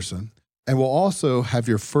live person, and will also have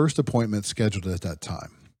your first appointment scheduled at that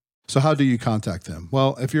time. So how do you contact them?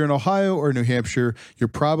 Well, if you're in Ohio or New Hampshire, you're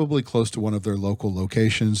probably close to one of their local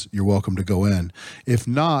locations. You're welcome to go in. If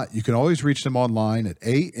not, you can always reach them online at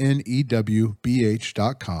anewbh.com.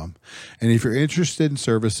 And if you're interested in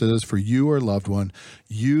services for you or loved one,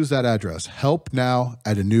 use that address,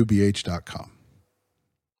 helpnow@anewbh.com.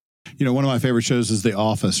 One of my favorite shows is The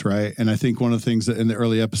Office, right? And I think one of the things that in the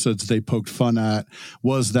early episodes they poked fun at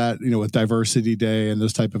was that, with Diversity Day and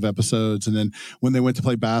those type of episodes. And then when they went to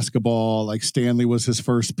play basketball, like Stanley was his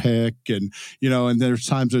first pick. And, and there's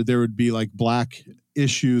times that there would be like Black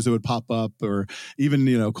issues that would pop up, or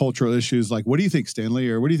even, cultural issues like, what do you think, Stanley?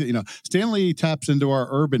 Or what do you think? Stanley taps into our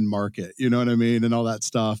urban market, you know what I mean? And all that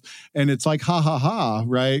stuff. And it's like, ha, ha, ha,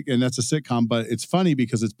 right? And that's a sitcom, but it's funny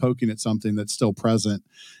because it's poking at something that's still present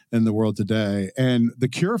in the world today. And the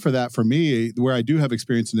cure for that, for me, where I do have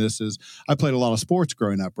experience in this, is I played a lot of sports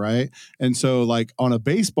growing up, right? And so like on a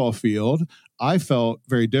baseball field, I felt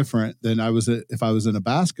very different than if I was in a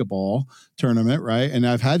basketball tournament, right? And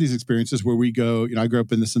I've had these experiences where we go, I grew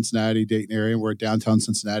up in the Cincinnati, Dayton area. We're downtown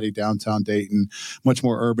Cincinnati, downtown Dayton, much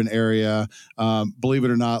more urban area. Believe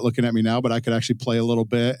it or not, looking at me now, but I could actually play a little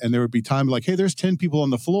bit. And there would be time like, hey, there's 10 people on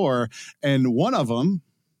the floor, and one of them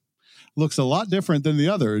looks a lot different than the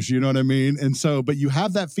others, you know what I mean? And so, but you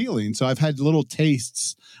have that feeling. So I've had little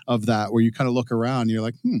tastes of that where you kind of look around and you're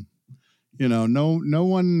like, no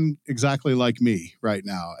one exactly like me right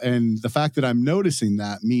now. And the fact that I'm noticing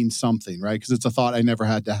that means something, right? Because it's a thought I never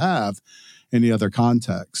had to have in the other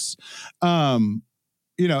contexts. And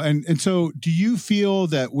so do you feel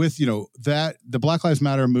that with, that the Black Lives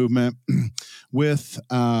Matter movement with,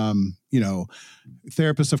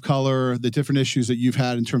 therapists of color, the different issues that you've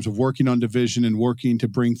had in terms of working on division and working to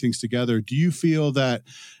bring things together, do you feel that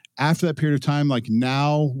after that period of time, like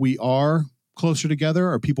now we are closer together?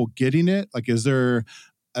 Are people getting it? Like, is there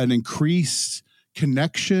an increased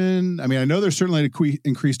connection? I mean, I know there's certainly an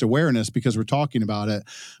increased awareness because we're talking about it,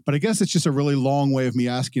 but I guess it's just a really long way of me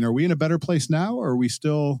asking, are we in a better place now, or are we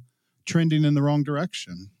still trending in the wrong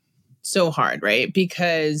direction? So hard, right?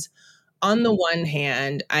 Because on the one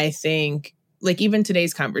hand, I think like even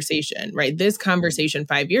today's conversation, right? This conversation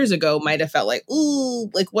 5 years ago might have felt like, ooh,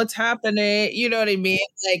 like what's happening? You know what I mean?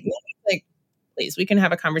 Like, please, we can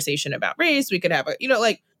have a conversation about race. We could have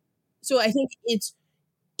so I think it's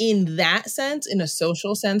in that sense, in a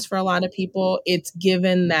social sense for a lot of people, it's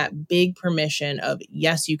given that big permission of,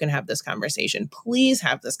 yes, you can have this conversation. Please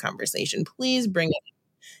have this conversation. Please bring it.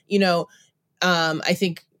 I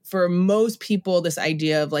think for most people, this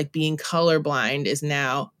idea of like being colorblind is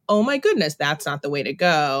now, oh my goodness, that's not the way to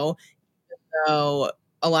go. So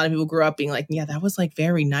a lot of people grew up being like, yeah, that was like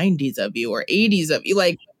very 90s of you or 80s of you.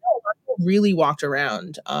 Like, really walked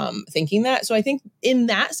around thinking that. So I think in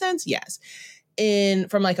that sense, yes.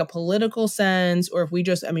 From like a political sense, or if we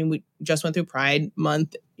just went through Pride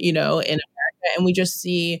Month, in America, and we just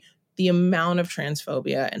see the amount of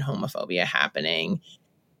transphobia and homophobia happening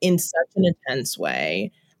in such an intense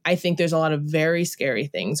way. I think there's a lot of very scary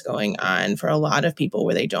things going on for a lot of people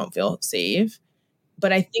where they don't feel safe.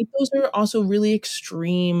 But I think those are also really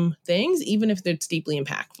extreme things, even if it's deeply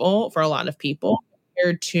impactful for a lot of people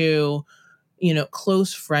compared to,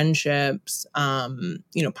 close friendships,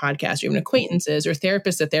 podcasts or even acquaintances or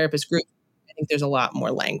therapists to therapist group, I think there's a lot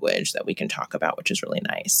more language that we can talk about, which is really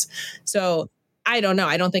nice. So I don't know.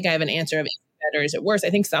 I don't think I have an answer of is it better, is it worse? I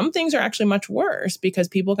think some things are actually much worse because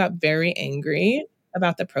people got very angry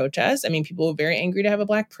about the protests. I mean, people were very angry to have a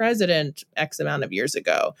Black president X amount of years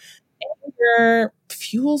ago. Anger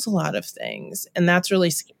fuels a lot of things, and that's really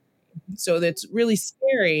scary. So it's really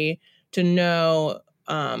scary to know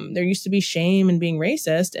there used to be shame in being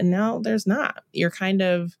racist, and now there's not. You're kind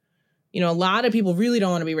of, a lot of people really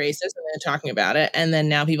don't want to be racist, and they're talking about it, and then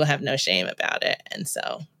now people have no shame about it, and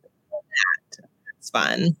so that's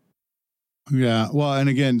fun. Yeah. Well, and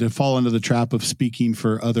again, to fall into the trap of speaking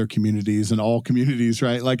for other communities and all communities,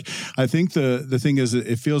 right? Like, I think the thing is,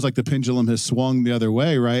 it feels like the pendulum has swung the other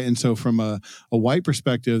way, right? And so from a white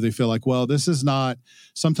perspective, they feel like, well,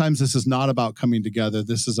 sometimes this is not about coming together.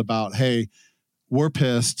 This is about, hey, we're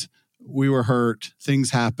pissed, we were hurt,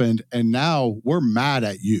 things happened, and now we're mad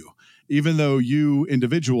at you. Even though you,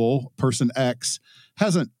 individual, person X,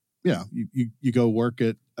 hasn't, you go work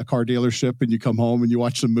at a car dealership and you come home and you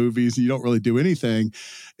watch some movies and you don't really do anything.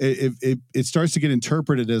 It starts to get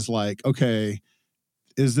interpreted as like, okay,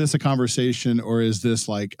 is this a conversation or is this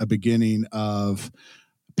like a beginning of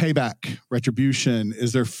payback, retribution?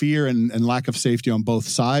 Is there fear and lack of safety on both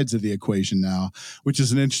sides of the equation now, which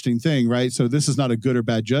is an interesting thing, right? So this is not a good or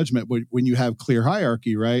bad judgment. When you have clear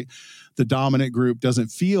hierarchy, right? The dominant group doesn't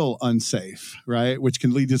feel unsafe, right? Which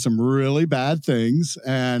can lead to some really bad things.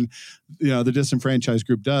 And, the disenfranchised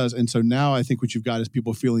group does. And so now I think what you've got is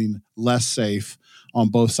people feeling less safe on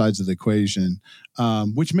both sides of the equation,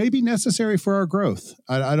 which may be necessary for our growth.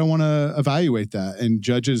 I don't want to evaluate that and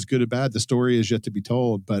judge it as good or bad. The story is yet to be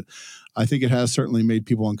told, but I think it has certainly made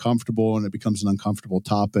people uncomfortable and it becomes an uncomfortable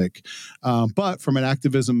topic. But from an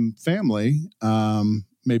activism family,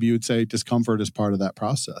 maybe you would say discomfort is part of that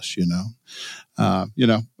process, I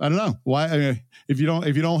don't know why. I mean,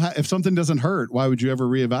 if something doesn't hurt, why would you ever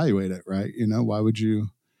reevaluate it? Right. Why would you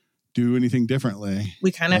do anything differently?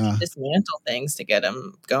 We kind of have to dismantle things to get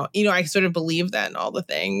them going. I sort of believe that in all the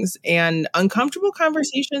things, and uncomfortable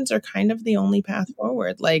conversations are kind of the only path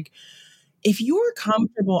forward. Like if you're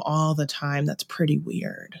comfortable all the time, that's pretty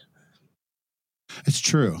weird. It's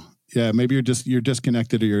true. Yeah, maybe you're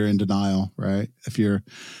disconnected or you're in denial, right? You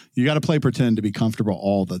got to play pretend to be comfortable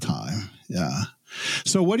all the time. Yeah.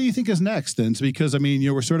 So what do you think is next then? Because,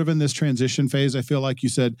 we're sort of in this transition phase. I feel like you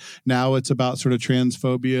said now it's about sort of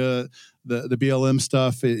transphobia. The BLM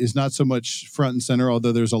stuff is not so much front and center,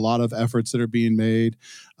 although there's a lot of efforts that are being made.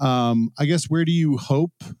 I guess, where do you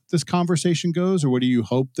hope this conversation goes, or what do you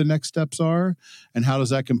hope the next steps are? And how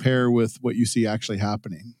does that compare with what you see actually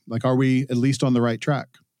happening? Like, are we at least on the right track?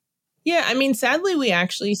 Yeah, sadly, we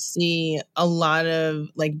actually see a lot of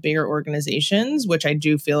like bigger organizations, which I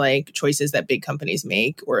do feel like choices that big companies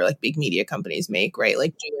make or like big media companies make, right?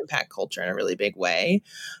 Like do impact culture in a really big way.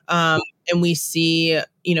 And we see,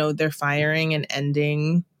 they're firing and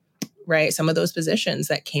ending, right, some of those positions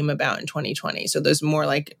that came about in 2020. So there's more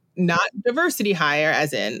like not diversity hire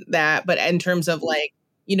as in that, but in terms of like,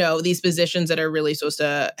 these positions that are really supposed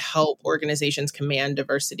to help organizations command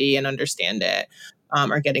diversity and understand it.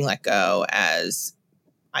 Are getting let go as,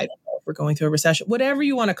 I don't know if we're going through a recession, whatever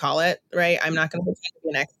you want to call it, right? I'm not going to pretend to be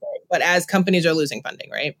an expert, but as companies are losing funding,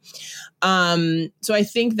 right? So I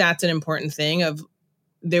think that's an important thing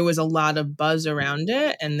there was a lot of buzz around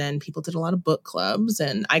it. And then people did a lot of book clubs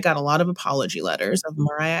and I got a lot of apology letters of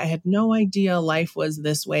Mariah. I had no idea life was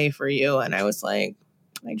this way for you. And I was like,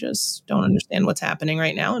 I just don't understand what's happening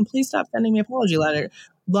right now. And please stop sending me apology letter.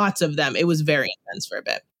 Lots of them. It was very intense for a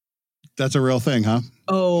bit. That's a real thing, huh?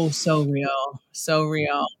 Oh, so real. So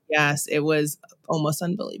real. Yes, it was almost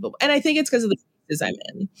unbelievable. And I think it's because of the spaces I'm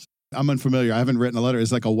in. I'm unfamiliar. I haven't written a letter.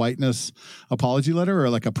 Is it like a whiteness apology letter or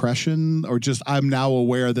like oppression or just I'm now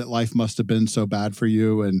aware that life must have been so bad for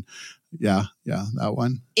you? And yeah, that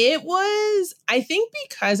one. It was, I think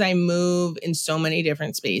because I move in so many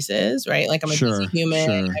different spaces, right? Like I'm a busy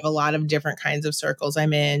human. Sure. I have a lot of different kinds of circles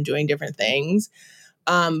I'm in doing different things.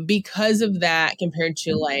 Because of that, compared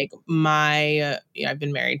to like I've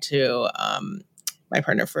been married to my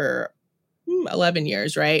partner for 11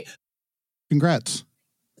 years, right? Congrats.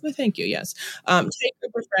 Well, thank you. Yes. Tight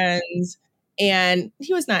group of friends. And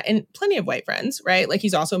he was not, and plenty of white friends, right? Like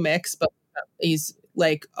he's also mixed, but he's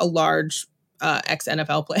like a large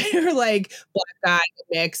ex-NFL player, like black guy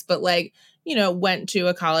mixed, but like, went to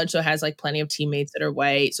a college, so has like plenty of teammates that are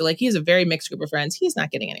white. So like he has a very mixed group of friends. He's not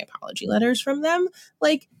getting any apology letters from them.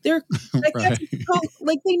 Like they're like, right.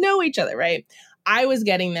 Like they know each other, right? I was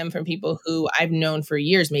getting them from people who I've known for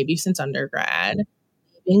years, maybe since undergrad,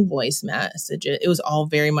 typing voice messages. It was all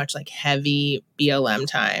very much like heavy BLM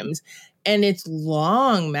times. And it's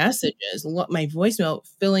long messages, my voicemail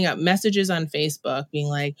filling up messages on Facebook being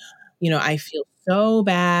like, I feel so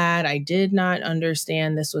bad. I did not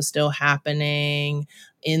understand this was still happening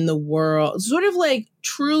in the world. Sort of like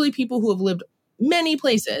truly people who have lived many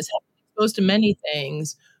places, have been exposed to many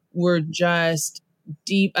things, were just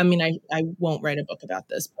deep. I mean, I won't write a book about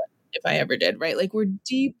this, but if I ever did, right? Like we're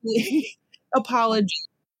deeply apologetic.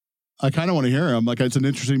 I kind of want to hear him. Like, it's an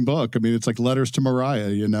interesting book. I mean, it's like letters to Mariah,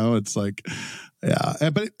 it's like, yeah.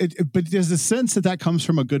 But there's a sense that comes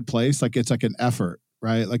from a good place. Like, it's like an effort,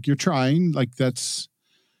 right? Like you're trying, like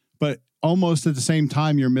but almost at the same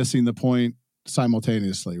time, you're missing the point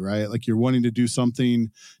simultaneously, right? Like you're wanting to do something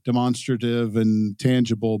demonstrative and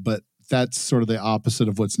tangible, but that's sort of the opposite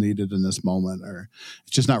of what's needed in this moment, or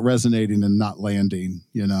it's just not resonating and not landing,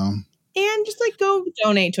 And just like go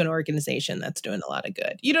donate to an organization that's doing a lot of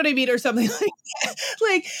good. You know what I mean? Or something like that.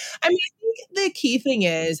 Like, I mean, I think the key thing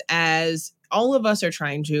is, as all of us are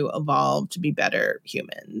trying to evolve to be better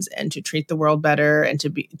humans and to treat the world better and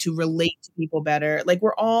to relate to people better. Like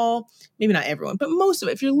we're all, maybe not everyone, but most of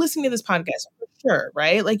it, if you're listening to this podcast, for sure,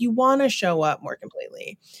 right? Like you want to show up more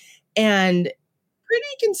completely. And pretty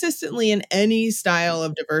consistently in any style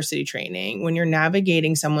of diversity training, when you're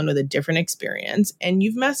navigating someone with a different experience and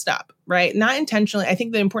you've messed up, right? Not intentionally. I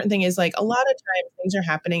think the important thing is like a lot of times things are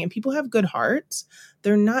happening and people have good hearts.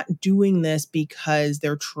 They're not doing this because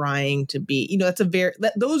they're trying to be,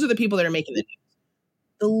 those are the people that are making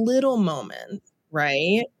the little moments,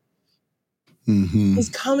 right? Mm-hmm. Is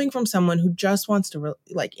coming from someone who just wants to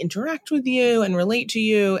interact with you and relate to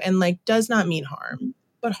you and like does not mean harm,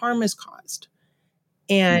 but harm is caused.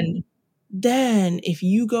 And then if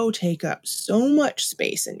you go take up so much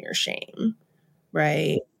space in your shame,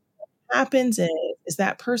 right? What happens is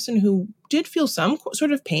that person who did feel some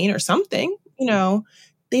sort of pain or something,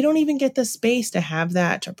 they don't even get the space to have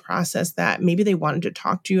that, to process that. Maybe they wanted to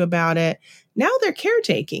talk to you about it. Now they're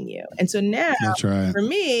caretaking you. And so now That's right. For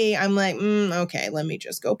me, I'm like, okay, let me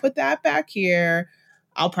just go put that back here.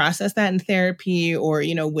 I'll process that in therapy or,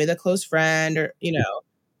 with a close friend or,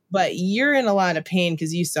 but you're in a lot of pain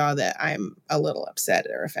because you saw that I'm a little upset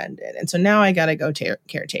or offended. And so now I got to go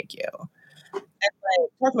caretake you. And like,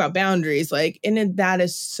 talk about boundaries, and that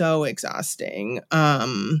is so exhausting.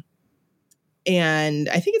 And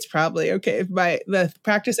I think it's probably okay. The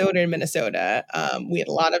practice owner in Minnesota, we had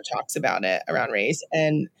a lot of talks about it around race.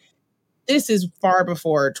 And this is far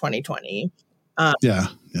before 2020. Yeah.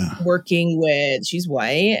 Working with, she's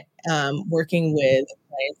white, working with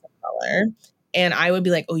clients of color. And I would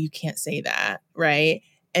be like, oh, you can't say that, right?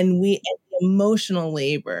 And the emotional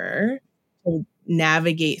labor to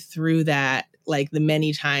navigate through that, like the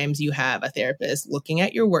many times you have a therapist looking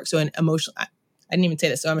at your work. So I didn't even say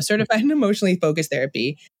this. So I'm a certified in emotionally focused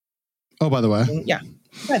therapy. Oh, by the way. Yeah.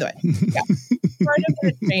 By the way. Yeah. Part of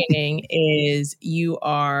that training is you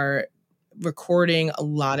are recording a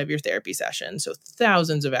lot of your therapy sessions. So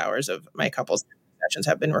thousands of hours of my couples sessions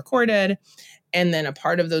have been recorded. And then a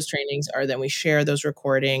part of those trainings are then we share those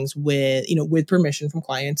recordings with permission from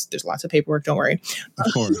clients. There's lots of paperwork. Don't worry.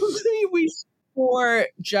 Of course. For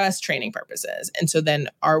just training purposes. And so then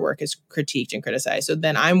our work is critiqued and criticized. So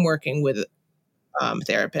then I'm working with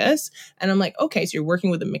therapists and I'm like, okay, so you're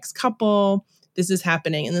working with a mixed couple. This is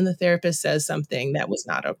happening. And then the therapist says something that was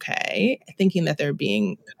not okay, thinking that they're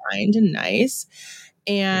being kind and nice.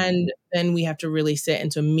 And then we have to really sit.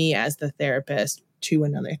 And so me as the therapist to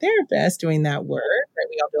another therapist doing that work, right?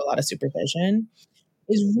 We all do a lot of supervision,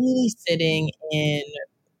 is really sitting in,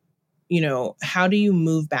 how do you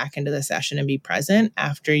move back into the session and be present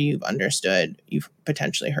after you've understood you've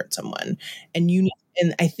potentially hurt someone? And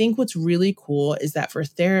I think what's really cool is that for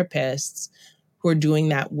therapists who are doing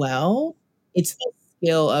that well, it's the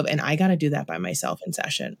skill of, and I got to do that by myself in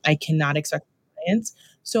session. I cannot expect clients.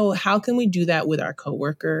 So how can we do that with our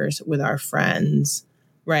coworkers, with our friends,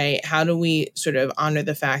 right? How do we sort of honor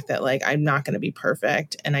the fact that like, I'm not going to be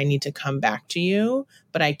perfect and I need to come back to you,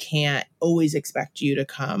 but I can't always expect you to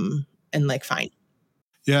come and like find me.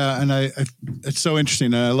 Yeah. And it's so interesting.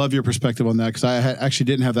 And I love your perspective on that because I actually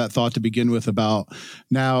didn't have that thought to begin with about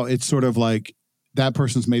now it's sort of like that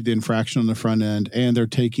person's made the infraction on the front end and they're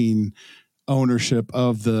taking ownership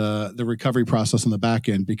of the recovery process on the back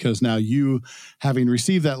end because now you, having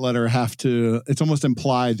received that letter, it's almost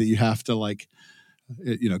implied that you have to like,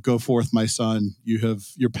 go forth, my son.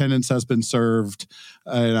 Your penance has been served.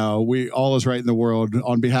 All is right in the world.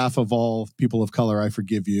 On behalf of all people of color, I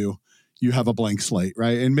forgive you. You have a blank slate,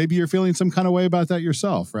 right? And maybe you're feeling some kind of way about that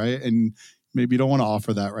yourself, right? And maybe you don't want to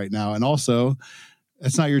offer that right now. And also,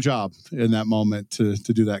 it's not your job in that moment to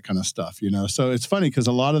do that kind of stuff, So it's funny because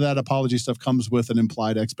a lot of that apology stuff comes with an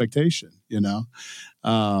implied expectation,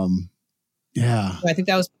 Yeah. I think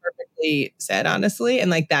that was perfectly said, honestly.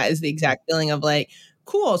 And like, that is the exact feeling of like,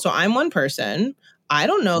 cool. So I'm one person. I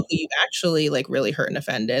don't know who you've actually like really hurt and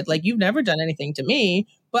offended. Like, you've never done anything to me,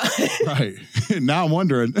 but right. Now I'm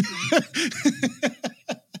wondering.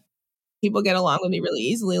 People get along with me really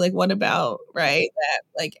easily. Like, what about, right? That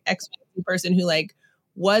like X person who like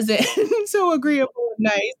wasn't so agreeable and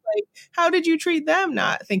nice. Like, how did you treat them?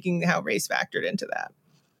 Not thinking how race factored into that.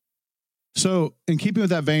 So in keeping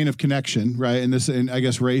with that vein of connection, right, and I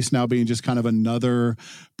guess race now being just kind of another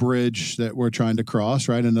bridge that we're trying to cross,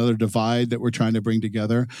 right, another divide that we're trying to bring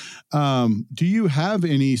together. Do you have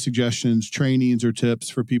any suggestions, trainings, or tips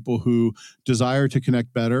for people who desire to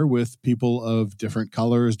connect better with people of different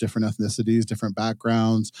colors, different ethnicities, different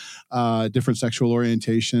backgrounds, different sexual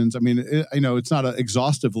orientations? I mean, I know it's not an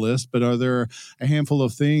exhaustive list, but are there a handful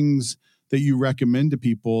of things that you recommend to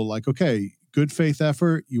people like, okay, good faith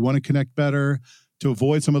effort, you want to connect better, to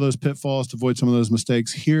avoid some of those pitfalls, to avoid some of those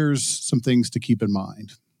mistakes, here's some things to keep in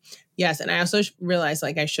mind. Yes. And I also realized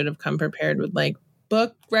like I should have come prepared with like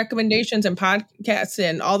book recommendations and podcasts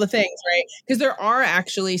and all the things, right? Because there are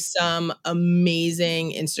actually some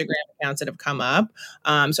amazing Instagram accounts that have come up.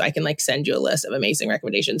 So I can like send you a list of amazing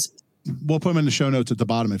recommendations. We'll put them in the show notes at the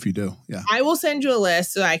bottom if you do. Yeah. I will send you a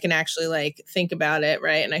list so I can actually like think about it,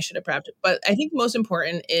 right? And I should have prepped it. But I think most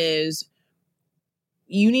important is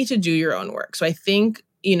you need to do your own work. So I think,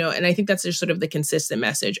 and I think that's just sort of the consistent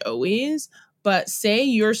message always. But say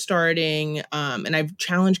you're starting, and I've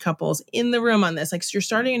challenged couples in the room on this, like, so you're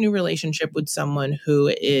starting a new relationship with someone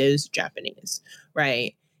who is Japanese,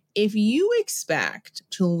 right? If you expect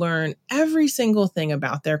to learn every single thing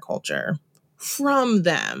about their culture from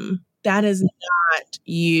them, that is not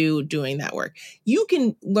you doing that work. You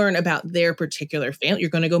can learn about their particular family. You're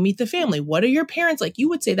going to go meet the family. What are your parents like? You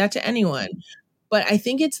would say that to anyone. But I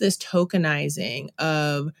think it's this tokenizing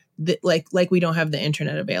of like we don't have the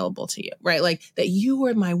internet available to you, right? Like that you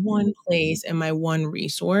are my one place and my one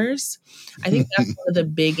resource. I think that's one of the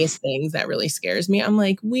biggest things that really scares me. I'm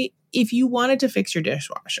like, if you wanted to fix your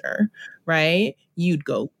dishwasher, right? You'd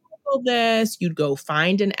go Google this, you'd go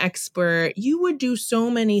find an expert, you would do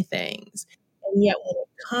so many things. And yet when it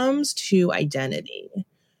comes to identity,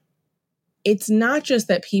 it's not just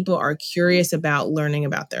that people are curious about learning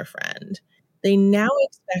about their friend. They now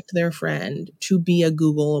expect their friend to be a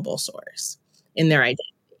Googleable source in their identity.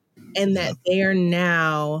 And that they are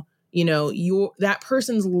now, that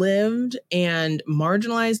person's lived and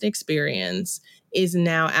marginalized experience is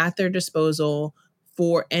now at their disposal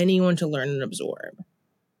for anyone to learn and absorb.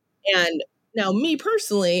 And now me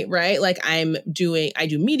personally, right? Like I do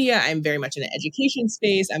media. I'm very much in the education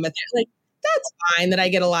space. I'm that's fine that I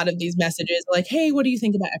get a lot of these messages like, hey, what do you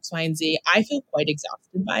think about X, Y, and Z? I feel quite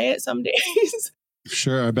exhausted by it some days.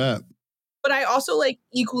 Sure, I bet. But I also like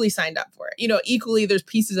equally signed up for it. Equally there's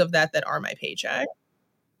pieces of that are my paycheck.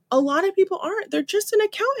 A lot of people aren't. They're just an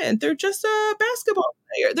accountant. They're just a basketball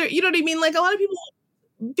player. You know what I mean? Like a lot of people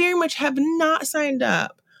very much have not signed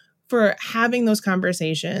up for having those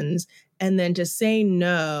conversations. And then to say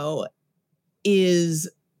no is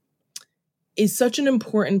such an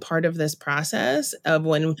important part of this process of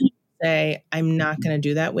when people say, I'm not going to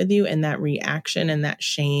do that with you. And that reaction and that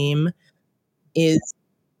shame is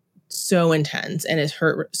so intense and has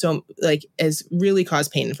hurt so like has really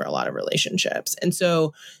caused pain for a lot of relationships. And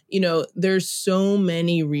so, there's so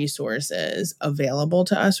many resources available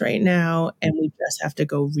to us right now. And we just have to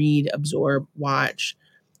go read, absorb, watch,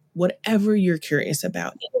 whatever you're curious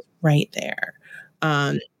about is right there.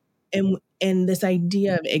 And this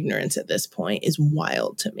idea of ignorance at this point is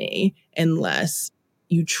wild to me, unless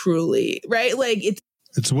you truly, right? Like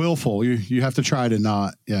it's willful. You have to try to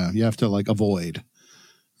not, you have to like avoid,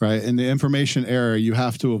 right? In the information era, you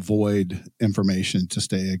have to avoid information to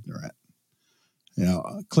stay ignorant.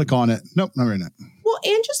 Click on it. Nope, not right now. Well,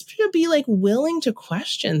 and just to be like willing to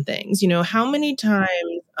question things. How many times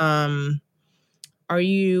are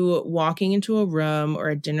you walking into a room or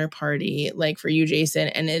a dinner party, like for you, Jason,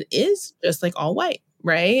 and it is just like all white,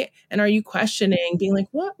 right? And are you questioning, being like,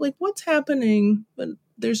 what? Like, what's happening? But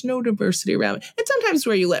there's no diversity around. And sometimes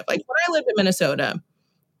where you live, like when I lived in Minnesota,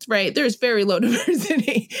 right, there's very low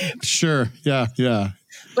diversity. Sure. Yeah.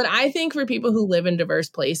 But I think for people who live in diverse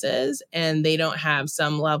places and they don't have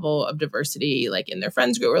some level of diversity, like in their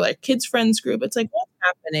friends group or like kids' friends group, it's like, what's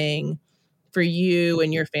happening for you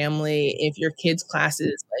and your family if your kids' class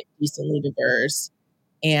is like decently diverse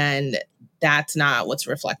and that's not what's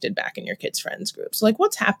reflected back in your kids' friends group? So like,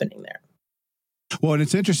 what's happening there? Well, and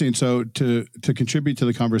it's interesting. So to contribute to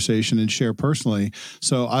the conversation and share personally,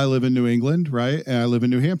 so I live in New England, right? And I live in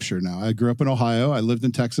New Hampshire now. I grew up in Ohio. I lived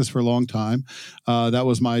in Texas for a long time. That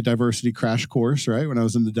was my diversity crash course, right? When I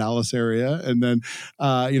was in the Dallas area. And then,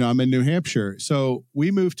 I'm in New Hampshire. So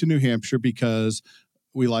we moved to New Hampshire because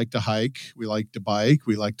we like to hike, we like to bike,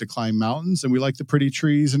 we like to climb mountains, and we like the pretty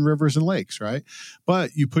trees and rivers and lakes, right?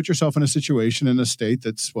 But you put yourself in a situation in a state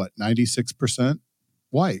that's 96%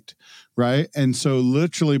 white, right? And so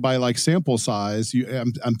literally by like sample size,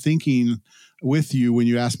 I'm thinking with you when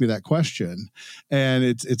you ask me that question, and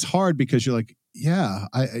it's hard because you're like, yeah,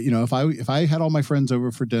 if I had all my friends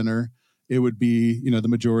over for dinner, it would be, the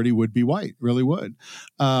majority would be white, really would.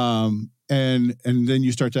 And then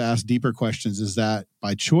you start to ask deeper questions. Is that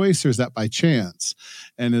by choice or is that by chance?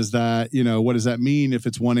 And is that, what does that mean if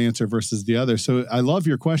it's one answer versus the other? So I love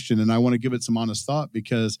your question, and I want to give it some honest thought,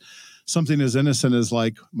 because something as innocent as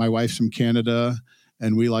like my wife's from Canada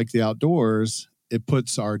and we like the outdoors, it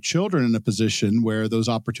puts our children in a position where those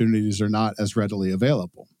opportunities are not as readily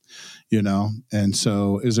available, And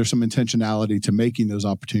so is there some intentionality to making those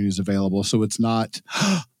opportunities available? So it's not,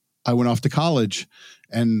 I went off to college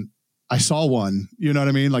and I saw one, you know what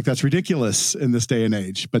I mean? Like that's ridiculous in this day and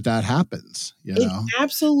age, but that happens, It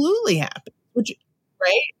absolutely happens, which,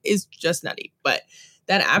 right, is just nutty, but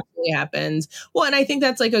that absolutely happens. Well, and I think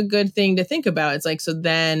that's like a good thing to think about. It's like, so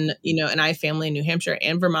then, and I have family in New Hampshire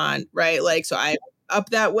and Vermont, right? Like, so I up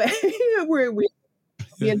that way where we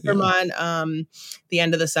in Vermont, the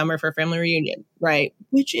end of the summer for family reunion, right?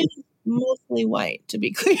 Which is mostly white, to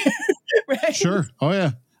be clear, right? Sure. Oh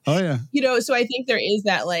yeah. So I think there is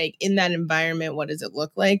that, like, in that environment, what does it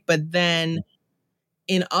look like? But then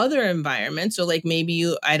in other environments, so like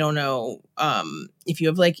maybe I don't know, if you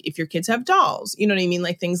have if your kids have dolls, you know what I mean?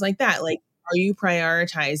 Like things like that. Like, are you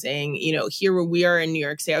prioritizing, here where we are in New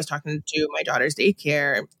York City, I was talking to my daughter's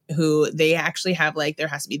daycare, who they actually have there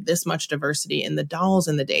has to be this much diversity in the dolls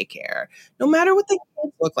in the daycare, no matter what the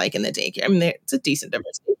kids look like in the daycare. I mean, it's a decent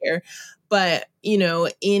diverse daycare, but,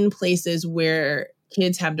 in places where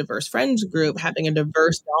kids have diverse friends group, having a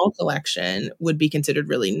diverse doll collection would be considered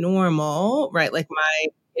really normal, right? Like my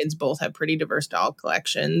kids both have pretty diverse doll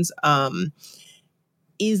collections.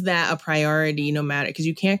 Is that a priority no matter, because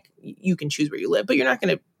you can choose where you live, but you're not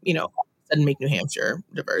going to, all of a sudden make New Hampshire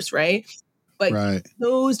diverse, right? But right.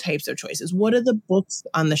 Those types of choices, what are the books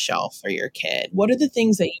on the shelf for your kid? What are the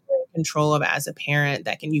things that you're in control of as a parent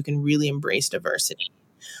that you can really embrace diversity?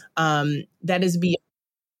 That is beyond.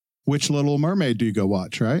 Which Little Mermaid do you go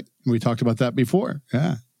watch, right? We talked about that before.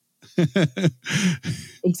 Yeah.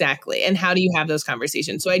 Exactly. And how do you have those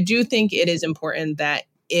conversations? So I do think it is important that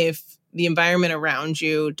if the environment around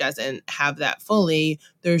you doesn't have that fully,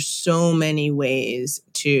 there's so many ways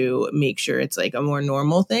to make sure it's like a more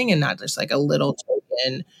normal thing and not just like a little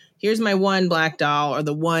token. Here's my one black doll, or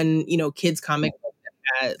the one, kids comic book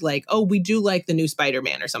that, like, oh, we do like the new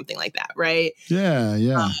Spider-Man or something like that, right?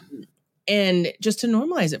 Yeah. And just to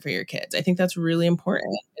normalize it for your kids. I think that's really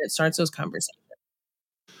important. And it starts those conversations.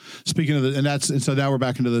 Speaking of and so now we're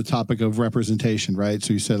back into the topic of representation, right?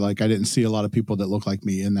 So you said, like, I didn't see a lot of people that look like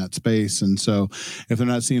me in that space. And so if they're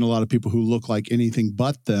not seeing a lot of people who look like anything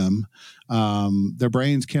but them, their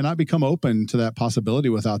brains cannot become open to that possibility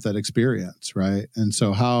without that experience, right? And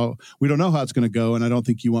so we don't know how it's going to go. And I don't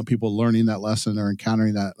think you want people learning that lesson or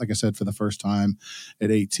encountering that, like I said, for the first time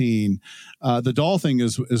at 18. The doll thing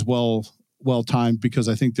is well timed, because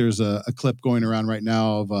I think there's a clip going around right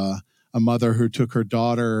now of a mother who took her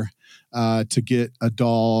daughter to get a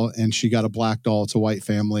doll, and she got a black doll. It's a white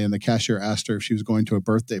family, and the cashier asked her if she was going to a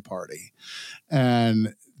birthday party.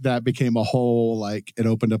 And that became it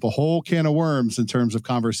opened up a whole can of worms in terms of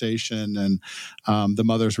conversation and the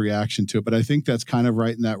mother's reaction to it. But I think that's kind of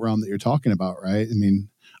right in that realm that you're talking about, right? I mean,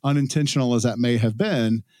 unintentional as that may have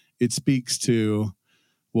been, it speaks to,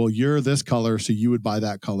 well, you're this color, so you would buy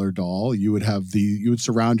that color doll. You would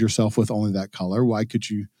surround yourself with only that color. Why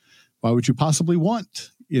would you possibly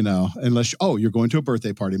want, unless, you're going to a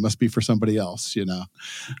birthday party, it must be for somebody else,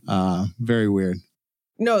 very weird.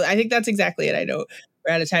 No, I think that's exactly it. I know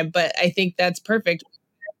we're out of time, but I think that's perfect.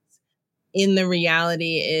 In the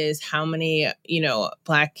reality is how many,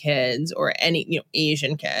 Black kids or any,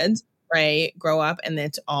 Asian kids, right, grow up and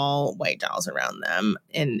it's all white dolls around them.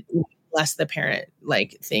 And unless the parent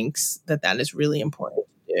thinks that is really important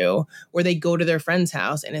to do, or they go to their friend's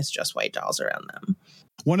house and it's just white dolls around them.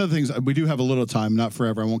 One of the things, we do have a little time, not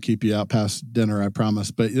forever. I won't keep you out past dinner, I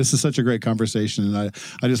promise. But this is such a great conversation, and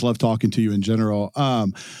I just love talking to you in general.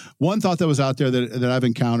 One thought that was out there that I've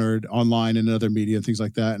encountered online and in other media and things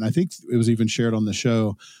like that, and I think it was even shared on the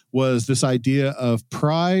show, was this idea of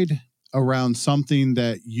pride around something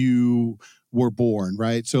that you were born,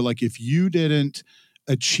 right? So like if you didn't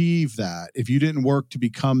achieve that, if you didn't work to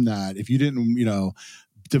become that, if you didn't,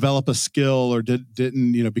 develop a skill or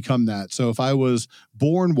didn't, become that. So if I was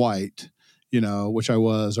born white, which I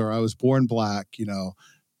was, or I was born black,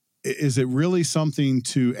 is it really something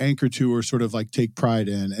to anchor to or sort of like take pride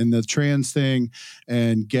in? And the trans thing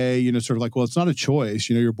and gay, sort of like, well, it's not a choice,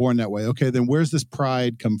 you're born that way. Okay, then where's this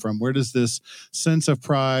pride come from? Where does this sense of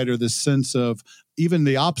pride or this sense of even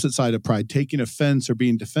the opposite side of pride, taking offense or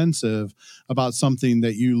being defensive about something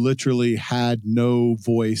that you literally had no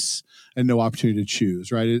voice and no opportunity to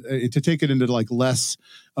choose, right? To take it into like less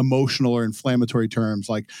emotional or inflammatory terms,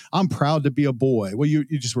 like I'm proud to be a boy. Well, you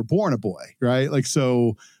just were born a boy, right? Like,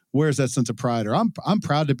 so where's that sense of pride? Or I'm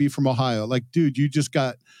proud to be from Ohio. Like, dude, you just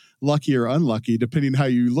got lucky or unlucky, depending how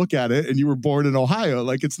you look at it. And you were born in Ohio.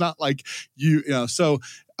 Like, it's not like so,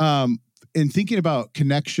 in thinking about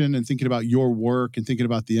connection and thinking about your work and thinking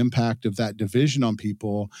about the impact of that division on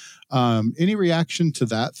people, any reaction to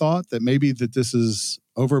that thought that maybe that this is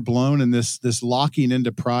overblown and this locking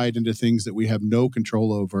into pride into things that we have no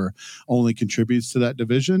control over only contributes to that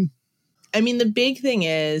division? I mean, the big thing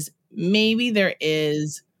is maybe there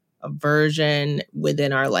is a version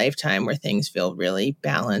within our lifetime where things feel really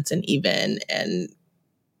balanced and even and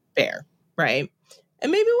fair, right?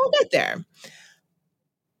 And maybe we'll get there.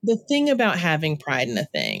 The thing about having pride in a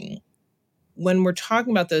thing, when we're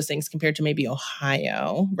talking about those things compared to maybe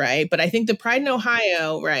Ohio, right? But I think the pride in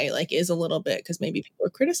Ohio, right, like is a little bit because maybe people are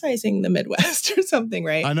criticizing the Midwest or something,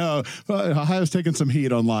 right? I know. Ohio's taking some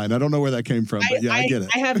heat online. I don't know where that came from, but I get it.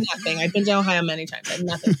 I have nothing. I've been to Ohio many times. I have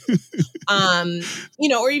nothing.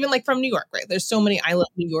 Or even like from New York, right? There's so many I love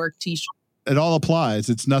New York t-shirts. It all applies.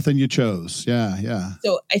 It's nothing you chose. Yeah, yeah.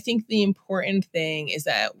 So I think the important thing is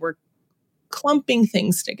that we're clumping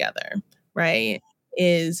things together, right?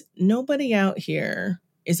 Is nobody out here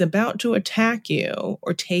is about to attack you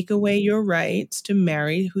or take away your rights to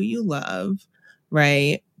marry who you love,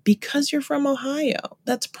 right? Because you're from Ohio.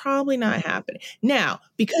 That's probably not happening. Now,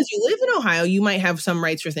 because you live in Ohio, you might have some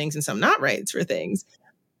rights for things and some not rights for things.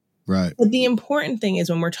 Right. But the important thing is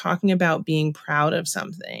when we're talking about being proud of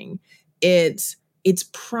something, it's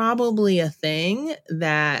probably a thing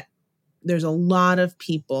that there's a lot of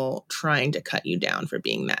people trying to cut you down for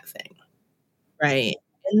being that thing, right?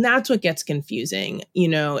 And that's what gets confusing,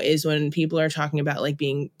 is when people are talking about like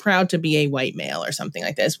being proud to be a white male or something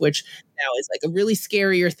like this, which now is like a really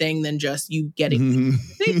scarier thing than just you getting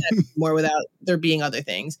more without there being other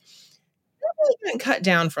things. They're really getting cut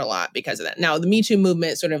down for a lot because of that. Now, the Me Too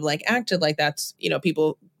movement sort of like acted like that's,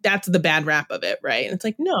 people, that's the bad rap of it, right? And it's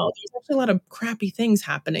like, no, there's actually a lot of crappy things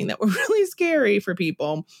happening that were really scary for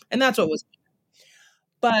people. And that's what was.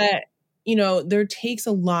 But, there takes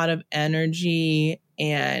a lot of energy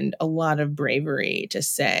and a lot of bravery to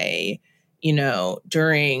say,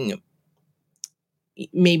 during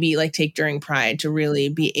Pride to really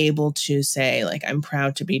be able to say, like, I'm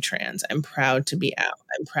proud to be trans. I'm proud to be out.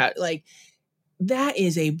 I'm proud. Like, that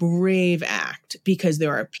is a brave act because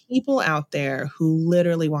there are people out there who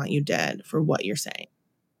literally want you dead for what you're saying,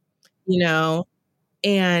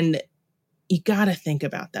 and you got to think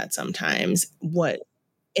about that sometimes.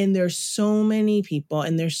 And there's so many people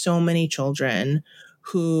and there's so many children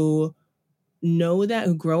who know that,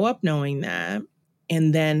 who grow up knowing that,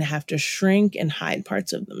 and then have to shrink and hide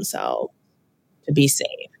parts of themselves to be safe.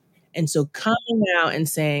 And so coming out and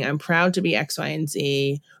saying, I'm proud to be X, Y, and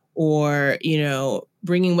Z, or,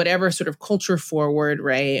 bringing whatever sort of culture forward,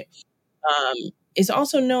 right, is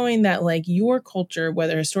also knowing that like your culture,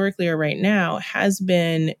 whether historically or right now, has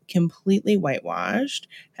been completely whitewashed,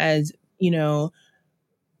 has,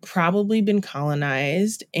 probably been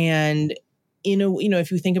colonized. And,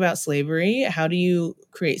 if you think about slavery, how do you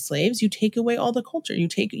create slaves? You take away all the culture. You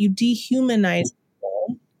dehumanize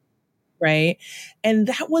people, right? And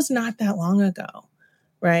that was not that long ago,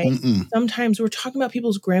 right? Mm-mm. Sometimes we're talking about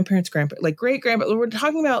people's grandparents, like great grandparents. We're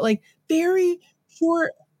talking about like very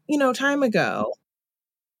short, time ago.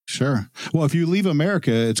 Sure. Well, if you leave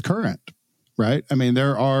America, it's current, right? I mean,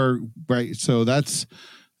 there are, right. So that's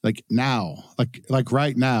like now, like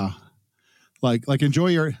right now, like enjoy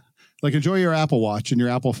your Apple Watch and your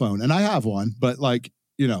Apple phone. And I have one, but like,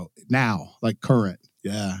 now, like current.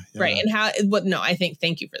 Yeah. Right. And I think,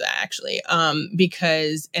 thank you for that actually.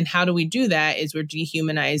 Because, and how do we do that is we're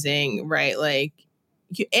dehumanizing, right? Like,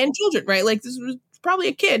 and children, right? Like this was probably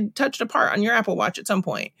a kid touched a part on your Apple Watch at some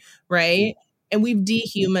point, right? And we've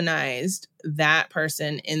dehumanized that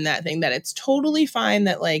person in that thing, that it's totally fine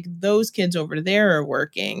that like those kids over there are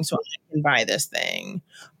working, so I can buy this thing.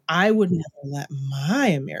 I would never let my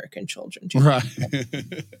American children do right.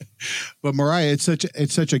 But Mariah, it's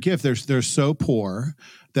such a gift. They're so poor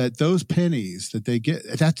that those pennies that they get,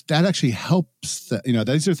 that actually helps.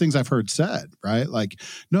 These are things I've heard said, right? Like,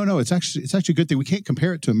 no, it's actually a good thing. We can't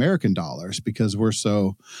compare it to American dollars because we're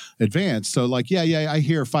so advanced. So like, yeah, I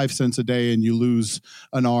hear 5 cents a day and you lose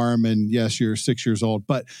an arm, and yes, you're 6 years old,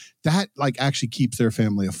 but that like actually keeps their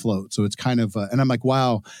family afloat. So it's kind of, and I'm like,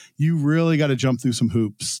 wow, you really got to jump through some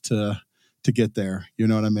hoops to get there. You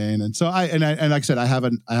know what I mean? And so and like I said, I have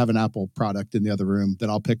an Apple product in the other room that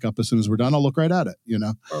I'll pick up as soon as we're done. I'll look right at it,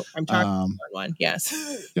 I'm talking about one. Yes.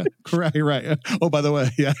 Yeah, correct. Right. Oh, by the way.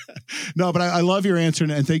 Yeah. No, but I love your answer,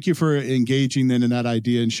 and thank you for engaging then in that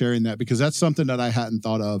idea and sharing that, because that's something that I hadn't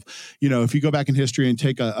thought of. If you go back in history and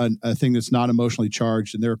take a thing that's not emotionally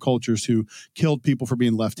charged, and there are cultures who killed people for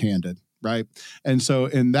being left-handed. Right. And so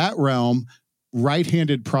in that realm,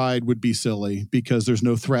 right-handed pride would be silly because there's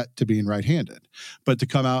no threat to being right-handed. But to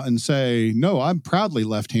come out and say, no, I'm proudly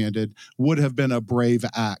left-handed would have been a brave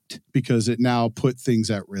act, because it now put things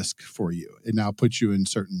at risk for you. It now puts you in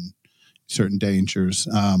certain dangers.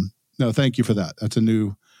 No, thank you for that. That's a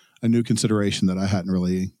new consideration that I hadn't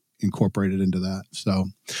really incorporated into that. So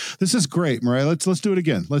this is great, Mariah. Let's do it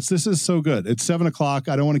again. This is so good. It's 7:00.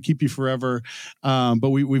 I don't want to keep you forever,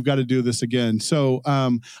 but we've got to do this again. So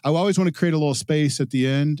I always want to create a little space at the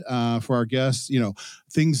end for our guests.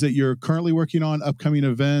 Things that you're currentently working on, upcoming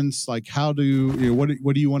events. Like, how do what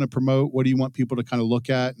do you want to promote? What do you want people to kind of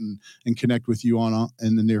look at and connect with you on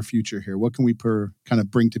in the near future here? What can we kind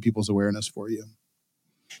of bring to people's awareness for you?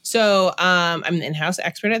 So I'm an in-house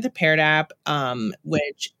expert at the Paired app,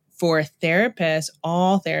 which for therapists,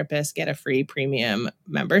 all therapists get a free premium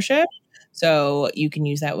membership. So you can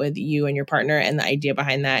use that with you and your partner. And the idea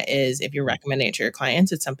behind that is, if you're recommending it to your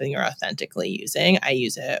clients, it's something you're authentically using. I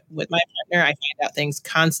use it with my partner. I find out things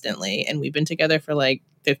constantly, and we've been together for like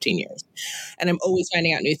 15 years, and I'm always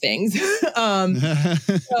finding out new things. So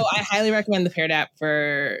I highly recommend the Paired app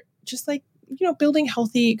for just like, building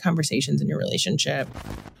healthy conversations in your relationship.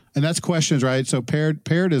 And that's questions, right? So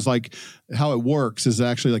paired is like, how it works is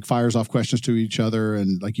actually like fires off questions to each other,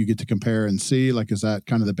 and like you get to compare and see, like, is that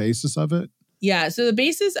kind of the basis of it? Yeah. So the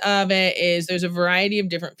basis of it is there's a variety of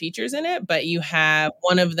different features in it, but you have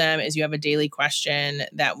one of them is you have a daily question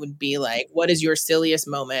that would be like, what is your silliest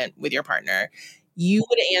moment with your partner? You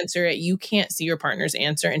would answer it. You can't see your partner's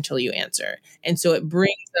answer until you answer. And so it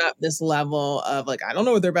brings up this level of like, I don't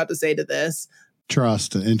know what they're about to say to this.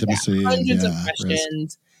 Trust and intimacy. Yeah, hundreds of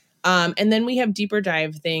questions. And then we have deeper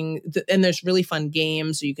dive thing, and there's really fun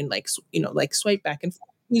games. So you can like swipe back and forth.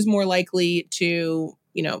 Who's more likely to,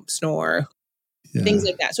 snore, things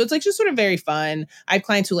like that. So it's like just sort of very fun. I have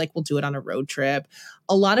clients who will do it on a road trip.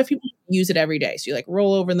 A lot of people use it every day. So you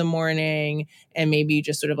roll over in the morning, and maybe you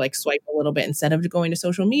just sort of swipe a little bit instead of going to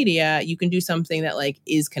social media. You can do something that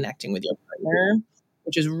is connecting with your partner,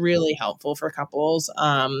 which is really helpful for couples.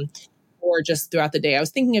 Or just throughout the day. I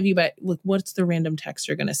was thinking of you, but look, what's the random text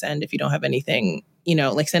you're going to send if you don't have anything,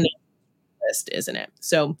 send a list, isn't it?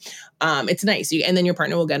 So it's nice. And then your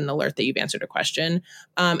partner will get an alert that you've answered a question.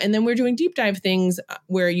 And then we're doing deep dive things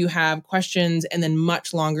where you have questions and then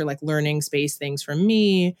much longer, learning space things from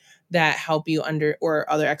me that help you or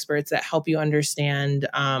other experts that help you understand,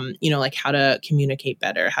 how to communicate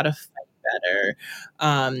better, how to fight better.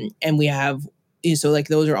 And we have, so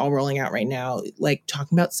those are all rolling out right now,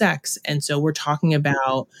 talking about sex. And so we're talking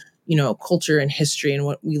about, culture and history and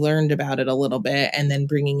what we learned about it a little bit, and then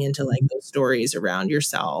bringing into those stories around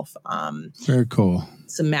yourself. Very cool.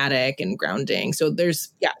 Somatic and grounding. So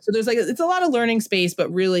there's it's a lot of learning space, but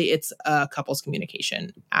really it's a couples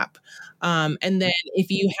communication app. And then if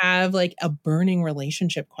you have a burning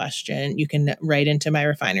relationship question, you can write into my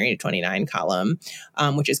Refinery 29 column,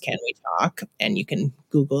 which is Can We Talk? And you can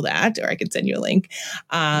Google that, or I can send you a link.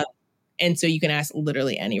 And so you can ask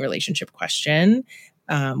literally any relationship question,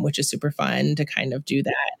 which is super fun to kind of do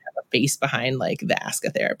that, have a face behind the Ask a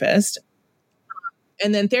Therapist.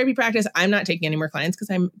 And then therapy practice, I'm not taking any more clients because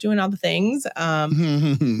I'm doing all the things. But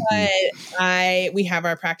we have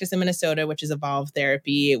our practice in Minnesota, which is Evolve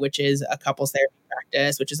Therapy, which is a couples therapy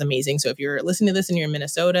practice, which is amazing. So if you're listening to this and you're in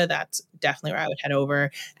Minnesota, that's definitely where I would head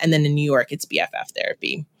over. And then in New York, it's BFF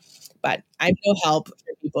Therapy. But I'm no help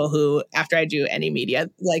for people who, after I do any media,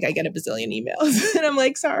 I get a bazillion emails and I'm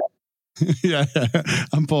like, sorry. Yeah,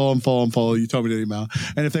 I'm full. You told me to email.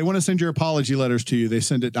 And if they want to send your apology letters to you, they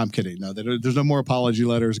send it. I'm kidding. No, there's no more apology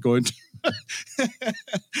letters going to.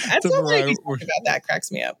 That's what about that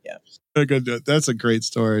cracks me up. Yeah. That's a great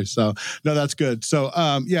story. So no, that's good. So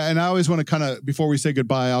yeah, and I always want to kind of, before we say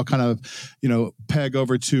goodbye, I'll kind of, peg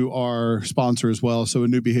over to our sponsor as well. So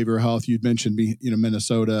Anew Behavioral Health, you'd mentioned,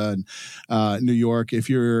 Minnesota and New York. If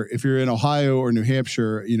you're in Ohio or New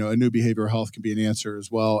Hampshire, Anew Behavioral Health can be an answer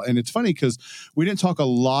as well. And it's funny because we didn't talk a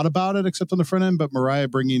lot about it except on the front end, but Mariah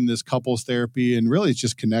bringing this couples therapy, and really it's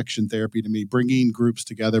just connection therapy to me, bringing groups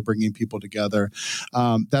together, bringing people together.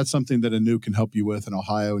 That's something that Anew can help you with in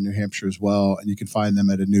Ohio and New Hampshire as well. And you can find them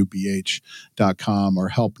at anewbh.com or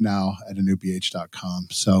helpnow@anewbh.com.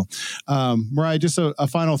 So, Mariah, just a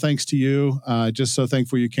final thanks to you. Just so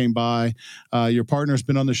thankful you came by. Your partner's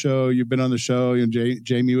been on the show. You've been on the show. And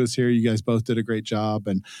Jamie was here. You guys both did a great job.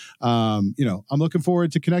 And, I'm looking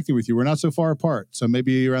forward to connecting with you. We're not so far apart. So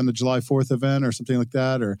maybe around the July 4th event or something like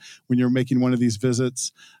that, or when you're making one of these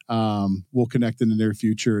visits, we'll connect in the near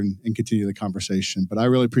future and continue the conversation. But I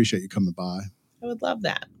really appreciate you coming by. I would love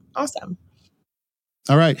that. Awesome.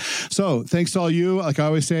 All right. So thanks to all you. Like I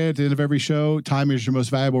always say at the end of every show, time is your most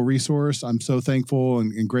valuable resource. I'm so thankful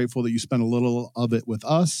and grateful that you spent a little of it with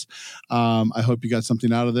us. I hope you got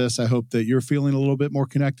something out of this. I hope that you're feeling a little bit more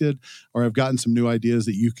connected, or have gotten some new ideas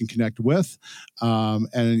that you can connect with.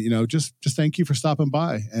 And just thank you for stopping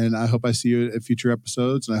by. And I hope I see you at future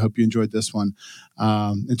episodes. And I hope you enjoyed this one.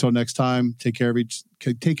 Until next time, take care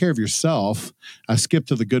of yourself. I skipped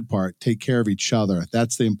to the good part. Take care of each other.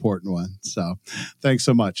 That's the important one. So thanks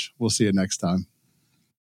so much. We'll see you next time.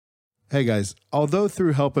 Hey guys, although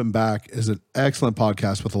Through Help and Back is an excellent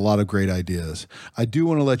podcast with a lot of great ideas, I do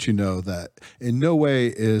want to let you know that in no way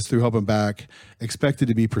is Through Help and Back expected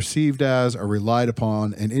to be perceived as or relied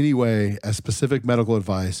upon in any way as specific medical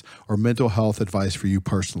advice or mental health advice for you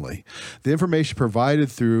personally. The information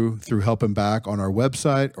provided through Help and Back on our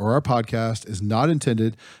website or our podcast is not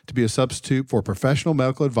intended to be a substitute for professional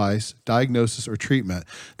medical advice, diagnosis, or treatment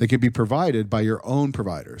that can be provided by your own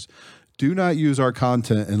providers. Do not use our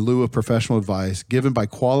content in lieu of professional advice given by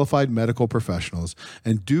qualified medical professionals,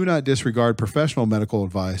 and do not disregard professional medical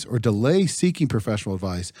advice or delay seeking professional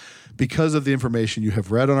advice because of the information you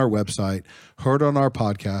have read on our website, heard on our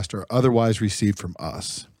podcast, or otherwise received from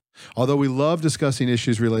us. Although we love discussing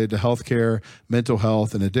issues related to healthcare, mental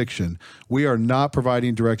health, and addiction, we are not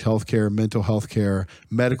providing direct healthcare, mental health care,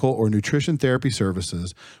 medical, or nutrition therapy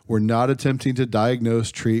services. We're not attempting to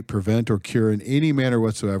diagnose, treat, prevent, or cure in any manner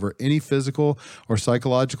whatsoever any physical or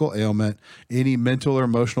psychological ailment, any mental or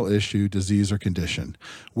emotional issue, disease, or condition.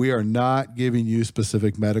 We are not giving you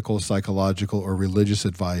specific medical, psychological, or religious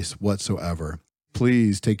advice whatsoever.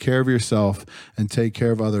 Please take care of yourself and take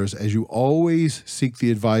care of others as you always seek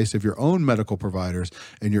the advice of your own medical providers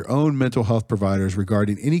and your own mental health providers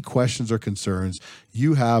regarding any questions or concerns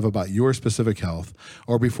you have about your specific health,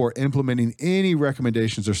 or before implementing any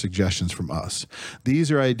recommendations or suggestions from us.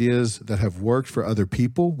 These are ideas that have worked for other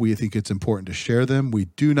people. We think it's important to share them. We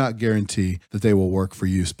do not guarantee that they will work for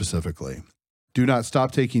you specifically. Do not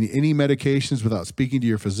stop taking any medications without speaking to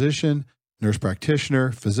your physician, nurse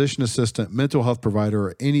practitioner, physician assistant, mental health provider,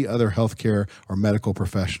 or any other healthcare or medical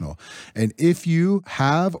professional. And if you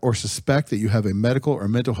have or suspect that you have a medical or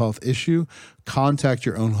mental health issue, contact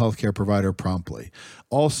your own healthcare provider promptly.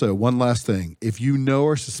 Also, one last thing, if you know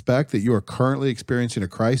or suspect that you are currently experiencing a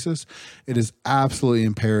crisis, it is absolutely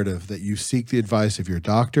imperative that you seek the advice of your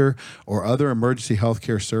doctor or other emergency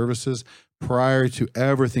healthcare services prior to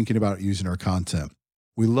ever thinking about using our content.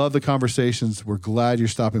 We love the conversations. We're glad you're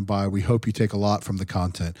stopping by. We hope you take a lot from the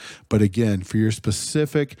content. But again, for your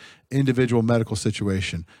specific individual medical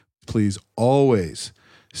situation, please always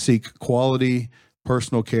seek quality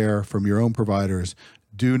personal care from your own providers.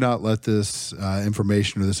 Do not let this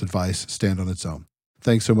information or this advice stand on its own.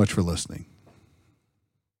 Thanks so much for listening.